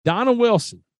 Donna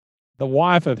Wilson, the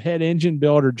wife of head engine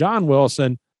builder John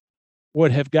Wilson,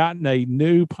 would have gotten a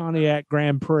new Pontiac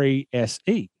Grand Prix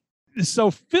SE.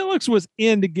 So Felix was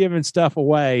into giving stuff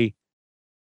away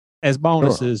as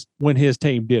bonuses when his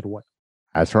team did well.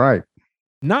 That's right.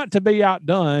 Not to be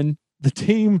outdone, the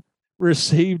team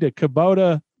received a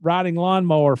Kubota riding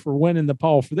lawnmower for winning the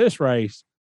pole for this race,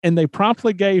 and they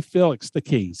promptly gave Felix the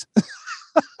keys.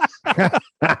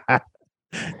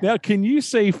 Now, can you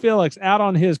see Felix out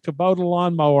on his Kubota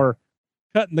lawnmower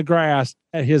cutting the grass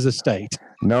at his estate?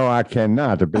 No, I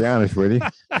cannot, to be honest with you.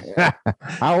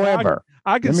 However,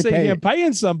 I can see him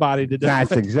paying somebody to do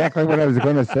That's it. exactly what I was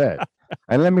going to say.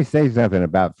 And let me say something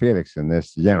about Felix and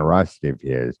this generosity of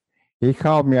his. He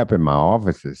called me up in my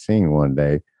office at Scene one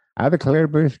day out of the clear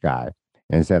blue sky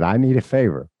and said, I need a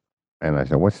favor. And I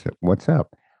said, what's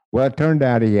up? Well, it turned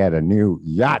out he had a new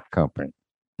yacht company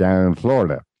down in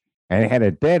Florida, and he had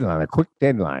a deadline, a quick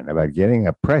deadline about getting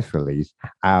a press release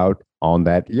out on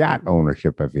that yacht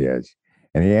ownership of his.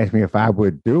 And he asked me if I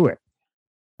would do it.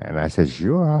 And I said,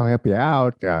 sure, I'll help you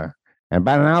out. And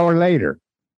about an hour later,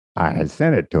 I had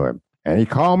sent it to him, and he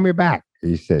called me back.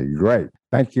 He said, great,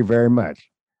 thank you very much.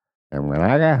 And when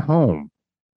I got home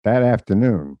that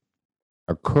afternoon,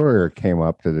 a courier came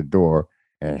up to the door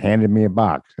and handed me a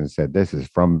box and said, this is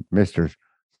from Mr.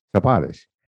 Zapatas.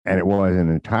 And it was an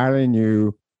entirely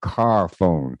new car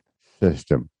phone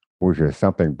system, which was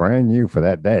something brand new for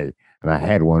that day. And I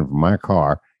had one for my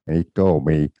car. And he told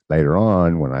me later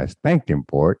on, when I thanked him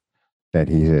for it, that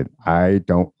he said, I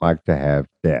don't like to have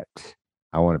debts.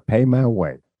 I want to pay my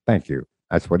way. Thank you.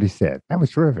 That's what he said. That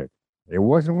was terrific. It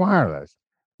wasn't wireless.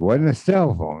 It wasn't a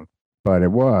cell phone, but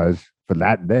it was, for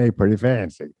that day, pretty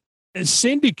fancy.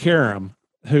 Cindy Karam,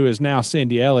 who is now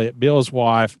Cindy Elliott, Bill's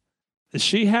wife,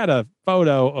 she had a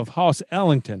photo of Hoss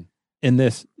Ellington in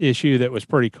this issue that was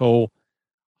pretty cool.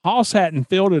 Hoss hadn't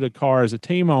fielded a car as a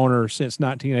team owner since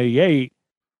 1988,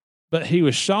 but he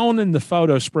was shown in the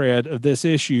photo spread of this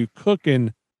issue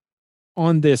cooking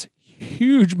on this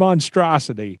huge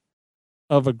monstrosity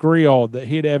of a grill that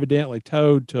he had evidently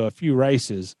towed to a few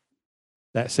races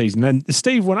that season. And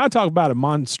Steve, when I talk about a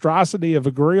monstrosity of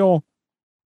a grill,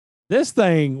 this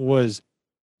thing was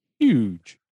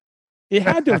huge. It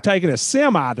had to have taken a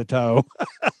semi to tow.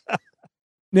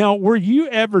 Now, were you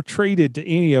ever treated to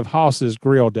any of Hoss's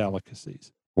grill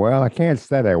delicacies? Well, I can't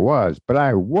say I was, but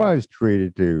I was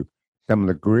treated to some of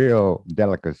the grill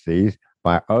delicacies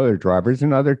by other drivers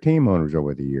and other team owners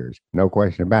over the years. No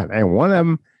question about it. And one of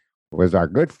them was our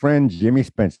good friend Jimmy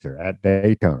Spencer at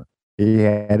Daytona. He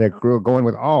had a grill going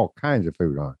with all kinds of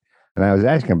food on. And I was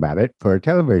asking about it for a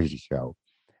television show.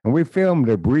 And we filmed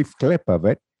a brief clip of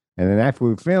it. And then after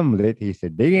we filmed it, he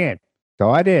said, dig in. So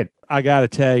I did. I got to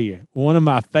tell you, one of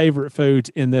my favorite foods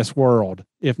in this world,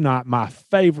 if not my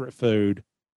favorite food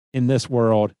in this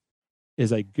world,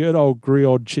 is a good old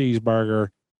grilled cheeseburger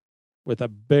with a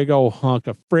big old hunk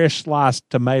of fresh sliced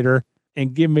tomato,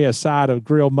 and give me a side of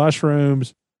grilled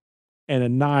mushrooms and a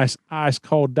nice ice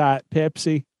cold Diet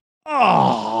Pepsi.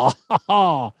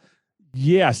 Oh,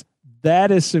 yes,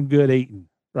 that is some good eating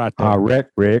right there.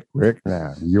 Rick,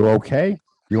 now, you okay?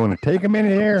 You want to take a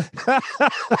minute here?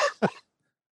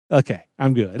 Okay,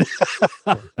 I'm good.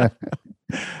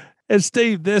 And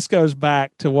Steve, this goes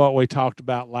back to what we talked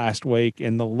about last week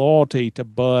and the loyalty to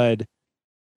Bud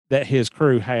that his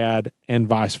crew had and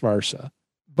vice versa.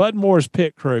 Bud Moore's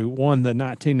pit crew won the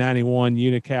 1991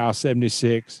 Unocal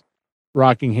 76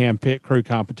 Rockingham pit crew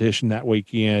competition that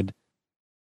weekend.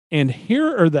 And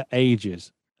here are the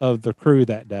ages of the crew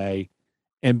that day.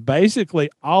 And basically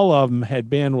all of them had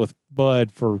been with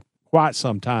Bud for quite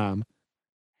some time.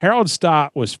 Harold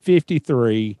Stott was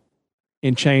 53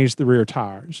 and changed the rear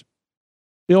tires.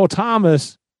 Bill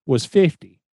Thomas was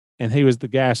 50, and he was the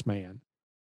gas man.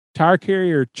 Tire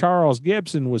carrier Charles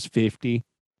Gibson was 50.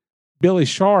 Billy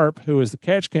Sharp, who was the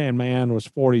catch can man, was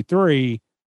 43.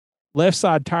 Left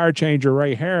side tire changer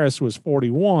Ray Harris was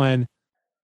 41.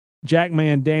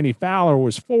 Jackman Danny Fowler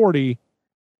was 40.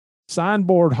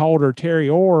 Signboard holder Terry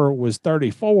Orr was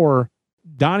 34.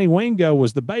 Donnie Wingo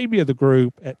was the baby of the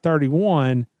group at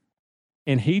 31,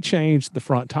 and he changed the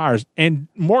front tires. And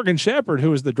Morgan Shepherd,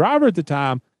 who was the driver at the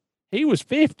time, he was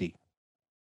 50.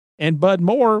 And Bud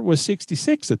Moore was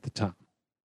 66 at the time.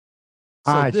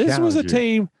 So this was a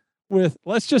team with,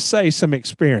 let's just say, some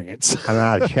experience. And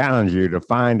I challenge you to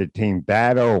find a team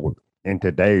that old in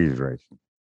today's racing.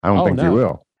 I don't think you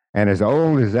will. And as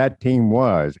old as that team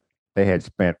was, they had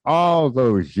spent all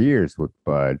those years with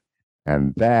Bud,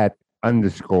 and that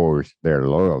underscores their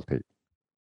loyalty.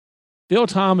 Bill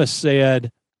Thomas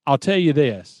said, I'll tell you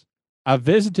this, I've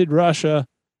visited Russia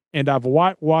and I've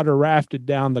whitewater rafted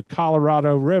down the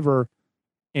Colorado River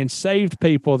and saved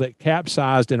people that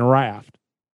capsized in a raft.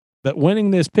 But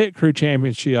winning this pit crew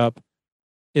championship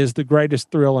is the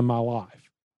greatest thrill in my life.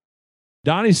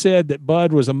 Donnie said that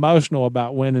Bud was emotional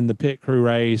about winning the pit crew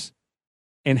race,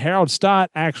 and Harold Stott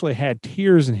actually had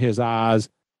tears in his eyes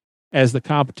as the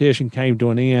competition came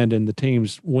to an end and the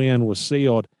team's win was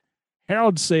sealed.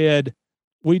 Harold said,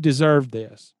 we deserved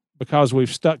this because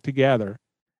we've stuck together,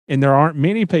 and there aren't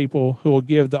many people who will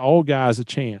give the old guys a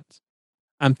chance.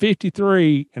 I'm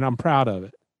 53 and I'm proud of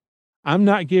it. I'm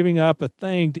not giving up a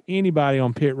thing to anybody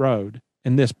on pit road,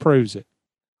 and this proves it.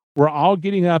 We're all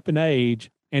getting up in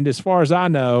age, and as far as I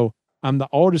know, I'm the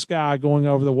oldest guy going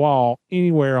over the wall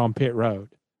anywhere on pit road.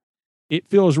 It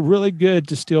feels really good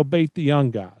to still beat the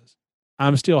young guys.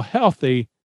 I'm still healthy,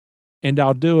 and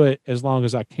I'll do it as long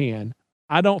as I can.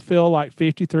 I don't feel like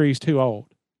 53 is too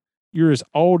old. You're as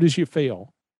old as you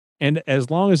feel. And as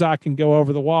long as I can go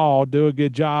over the wall, do a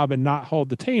good job, and not hold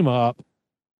the team up,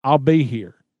 I'll be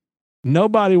here.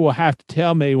 Nobody will have to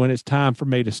tell me when it's time for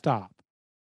me to stop.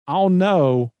 I'll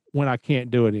know when I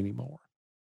can't do it anymore.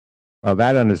 Well,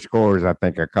 that underscores, I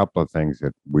think, a couple of things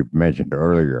that we've mentioned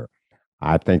earlier.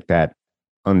 I think that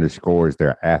underscores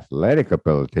their athletic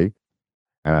ability,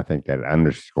 and I think that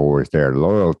underscores their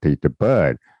loyalty to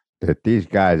Bud, that these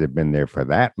guys have been there for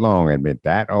that long and been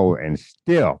that old and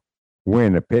still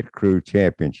win a pit crew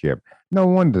championship. No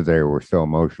wonder they were so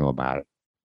emotional about it.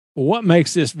 What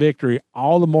makes this victory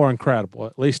all the more incredible,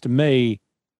 at least to me,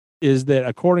 is that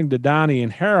according to Donnie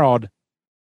and Harold,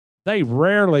 they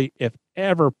rarely, if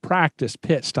ever, practice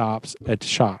pit stops at the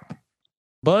shop.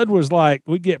 Bud was like,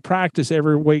 we get practice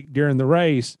every week during the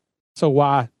race, so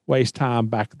why waste time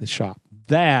back at the shop?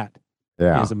 That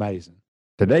is amazing.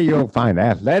 Today, you'll find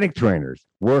athletic trainers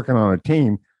working on a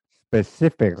team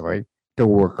specifically to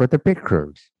work with the pit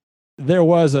crews. There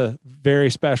was a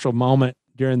very special moment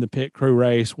during the pit crew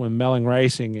race when Melling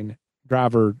Racing and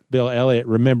driver Bill Elliott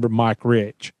remembered Mike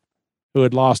Rich, who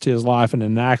had lost his life in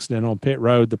an accident on pit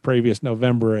road the previous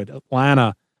November at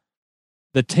Atlanta.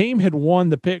 The team had won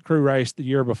the pit crew race the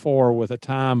year before with a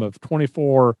time of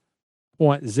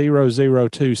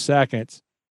 24.002 seconds.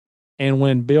 And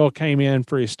when Bill came in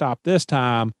for his stop this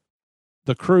time,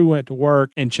 the crew went to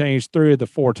work and changed 3 of the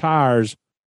 4 tires,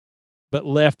 but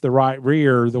left the right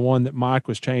rear, the one that Mike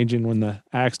was changing when the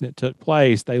accident took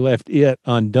place. They left it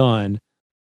undone.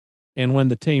 And when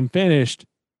the team finished,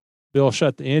 Bill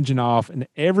shut the engine off, and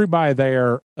everybody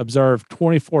there observed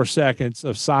 24 seconds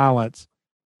of silence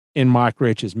in Mike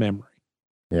Rich's memory.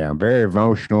 Yeah, very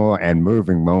emotional and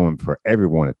moving moment for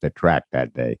everyone at the track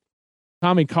that day.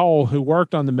 Tommy Cole, who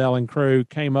worked on the Melling crew,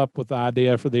 came up with the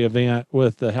idea for the event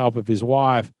with the help of his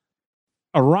wife.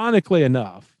 Ironically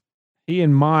enough, he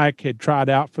and Mike had tried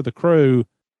out for the crew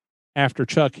after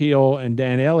Chuck Hill and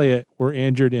Dan Elliott were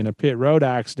injured in a pit road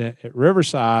accident at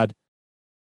Riverside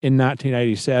in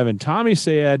 1987. Tommy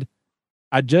said,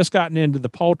 I'd just gotten into the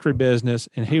poultry business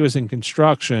and he was in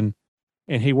construction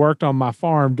and he worked on my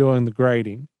farm doing the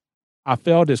grading. I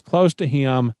felt as close to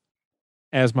him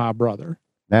as my brother.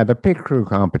 Now, the pit crew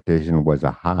competition was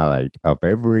a highlight of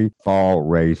every fall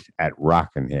race at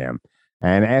Rockingham.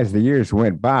 And as the years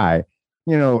went by,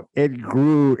 it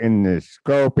grew in the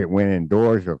scope. It went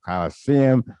indoors to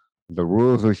Coliseum. The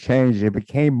rules were changed. It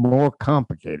became more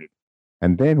complicated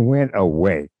and then went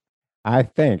away. I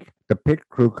think the pit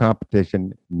crew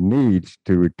competition needs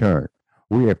to return.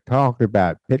 We have talked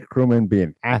about pit crewmen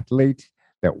being athletes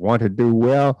that want to do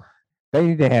well. They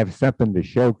need to have something to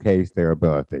showcase their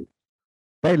ability.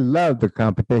 They love the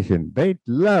competition. They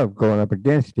love going up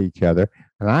against each other.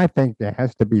 And I think there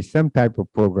has to be some type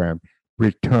of program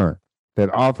return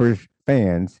that offers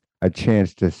fans a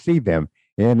chance to see them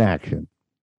in action.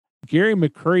 Gary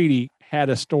McCready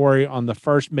had a story on the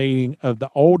first meeting of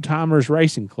the Old Timers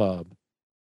Racing Club.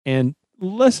 And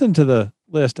listen to the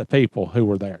list of people who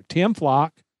were there. Tim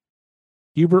Flock,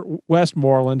 Hubert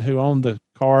Westmoreland, who owned the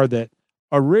car that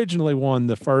originally won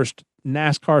the first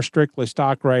NASCAR strictly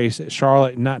stock race at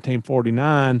Charlotte in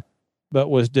 1949, but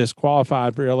was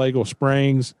disqualified for illegal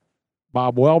springs.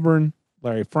 Bob Welborn,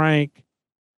 Larry Frank,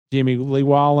 Jimmy Lee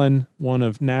Wallen, one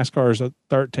of NASCAR's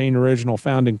 13 original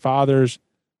founding fathers,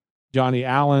 Johnny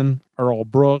Allen, Earl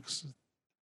Brooks.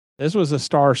 This was a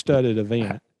star-studded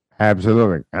event.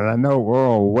 Absolutely. And I know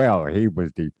Earl well. He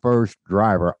was the first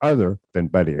driver other than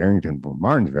Buddy Arrington from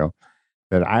Martinsville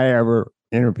that I ever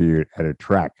interviewed at a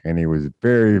track. And he was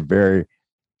very, very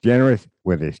generous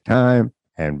with his time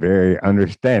and very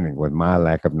understanding with my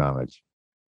lack of knowledge.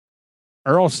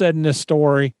 Earl said in this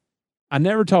story, I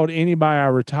never told anybody I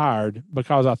retired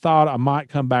because I thought I might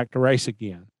come back to race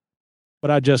again.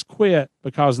 But I just quit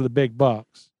because of the big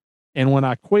bucks. And when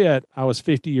I quit, I was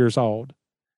 50 years old.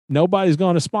 Nobody's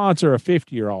going to sponsor a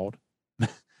 50-year-old,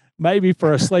 maybe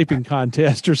for a sleeping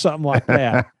contest or something like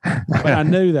that. But I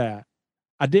knew that.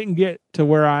 I didn't get to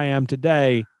where I am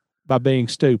today by being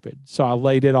stupid, so I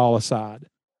laid it all aside.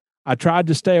 I tried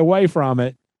to stay away from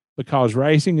it because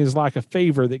racing is like a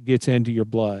fever that gets into your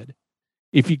blood.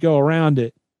 If you go around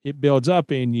it, it builds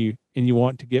up in you and you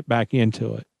want to get back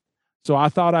into it. So I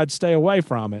thought I'd stay away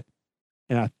from it,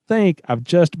 and I think I've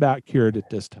just about cured it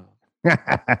this time.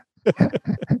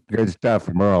 Good stuff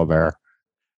from Earl there.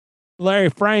 Larry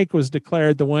Frank was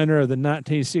declared the winner of the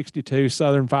 1962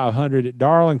 Southern 500 at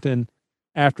Darlington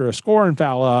after a scoring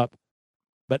foul up,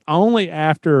 but only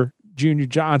after Junior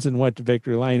Johnson went to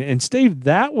victory lane. And Steve,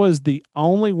 that was the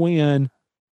only win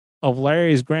of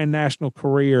Larry's Grand National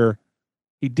career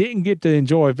He didn't get to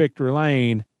enjoy Victory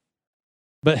Lane,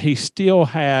 but he still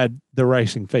had the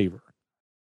racing fever.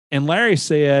 And Larry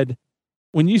said,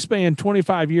 when you spend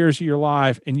 25 years of your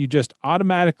life and you just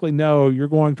automatically know you're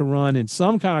going to run in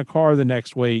some kind of car the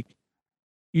next week,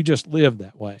 you just live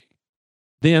that way.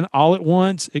 Then all at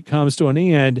once it comes to an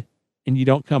end and you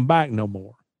don't come back no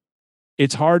more.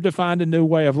 It's hard to find a new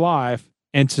way of life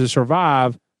and to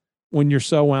survive when you're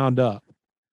so wound up.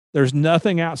 There's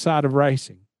nothing outside of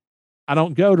racing. I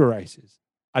don't go to races.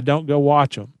 I don't go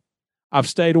watch them. I've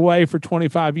stayed away for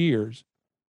 25 years.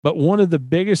 But one of the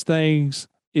biggest things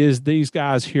is these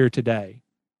guys here today.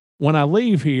 When I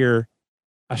leave here,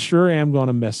 I sure am going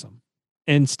to miss them.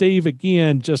 And Steve,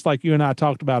 again, just like you and I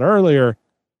talked about earlier,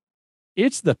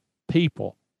 it's the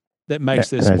people that makes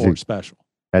this sport special.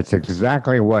 That's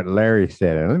exactly what Larry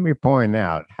said. And let me point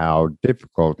out how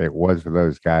difficult it was for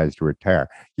those guys to retire.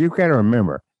 You've got to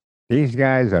remember, these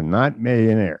guys are not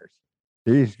millionaires.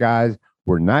 These guys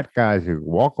were not guys who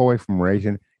walk away from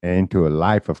racing and into a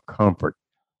life of comfort.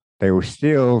 They were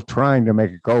still trying to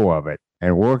make a go of it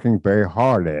and working very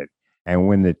hard at it. And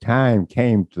when the time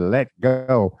came to let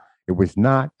go, it was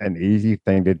not an easy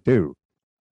thing to do.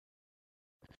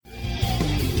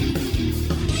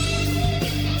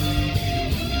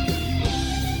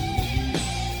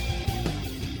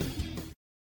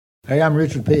 Hey, I'm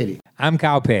Richard Petty. I'm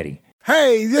Kyle Petty.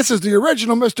 Hey, this is the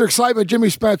original Mr. Excitement,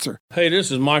 Jimmy Spencer. Hey, this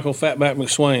is Michael Fatback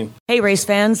McSwain. Hey, race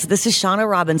fans, this is Shauna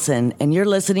Robinson, and you're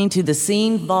listening to the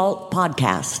Scene Vault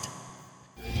Podcast.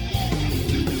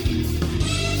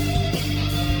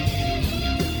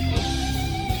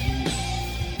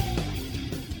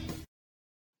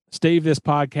 Steve, this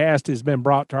podcast has been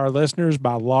brought to our listeners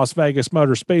by Las Vegas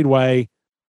Motor Speedway,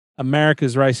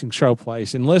 America's racing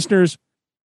showplace. And listeners,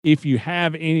 if you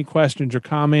have any questions or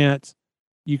comments,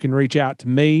 you can reach out to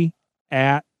me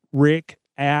at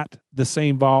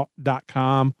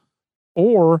rick@thescenevault.com,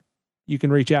 or you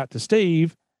can reach out to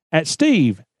Steve at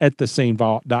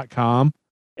steve@thescenevault.com.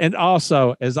 And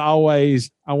also, as always,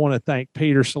 I want to thank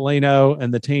Peter Salino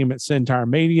and the team at Centaur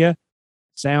Media.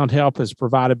 Sound help is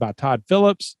provided by Todd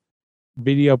Phillips.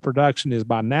 Video production is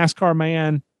by NASCAR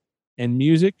Man, and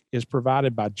music is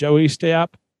provided by Joey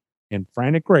Stepp and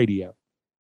Frantic Radio.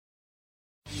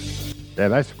 Yeah,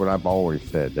 that's what I've always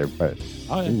said. But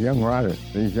these young riders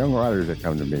that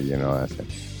come to me, I said,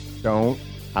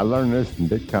 I learned this from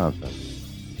Dick Thompson.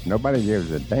 Nobody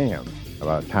gives a damn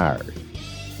about tires.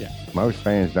 Yeah. Most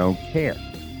fans don't care.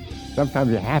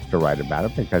 Sometimes you have to write about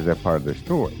it because they're part of the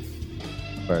story.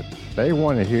 But they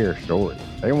want to hear stories.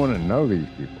 They want to know these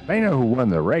people. They know who won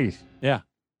the race. Yeah.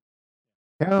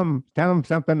 Tell them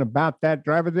something about that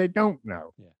driver they don't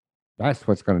know. Yeah. That's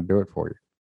what's going to do it for you.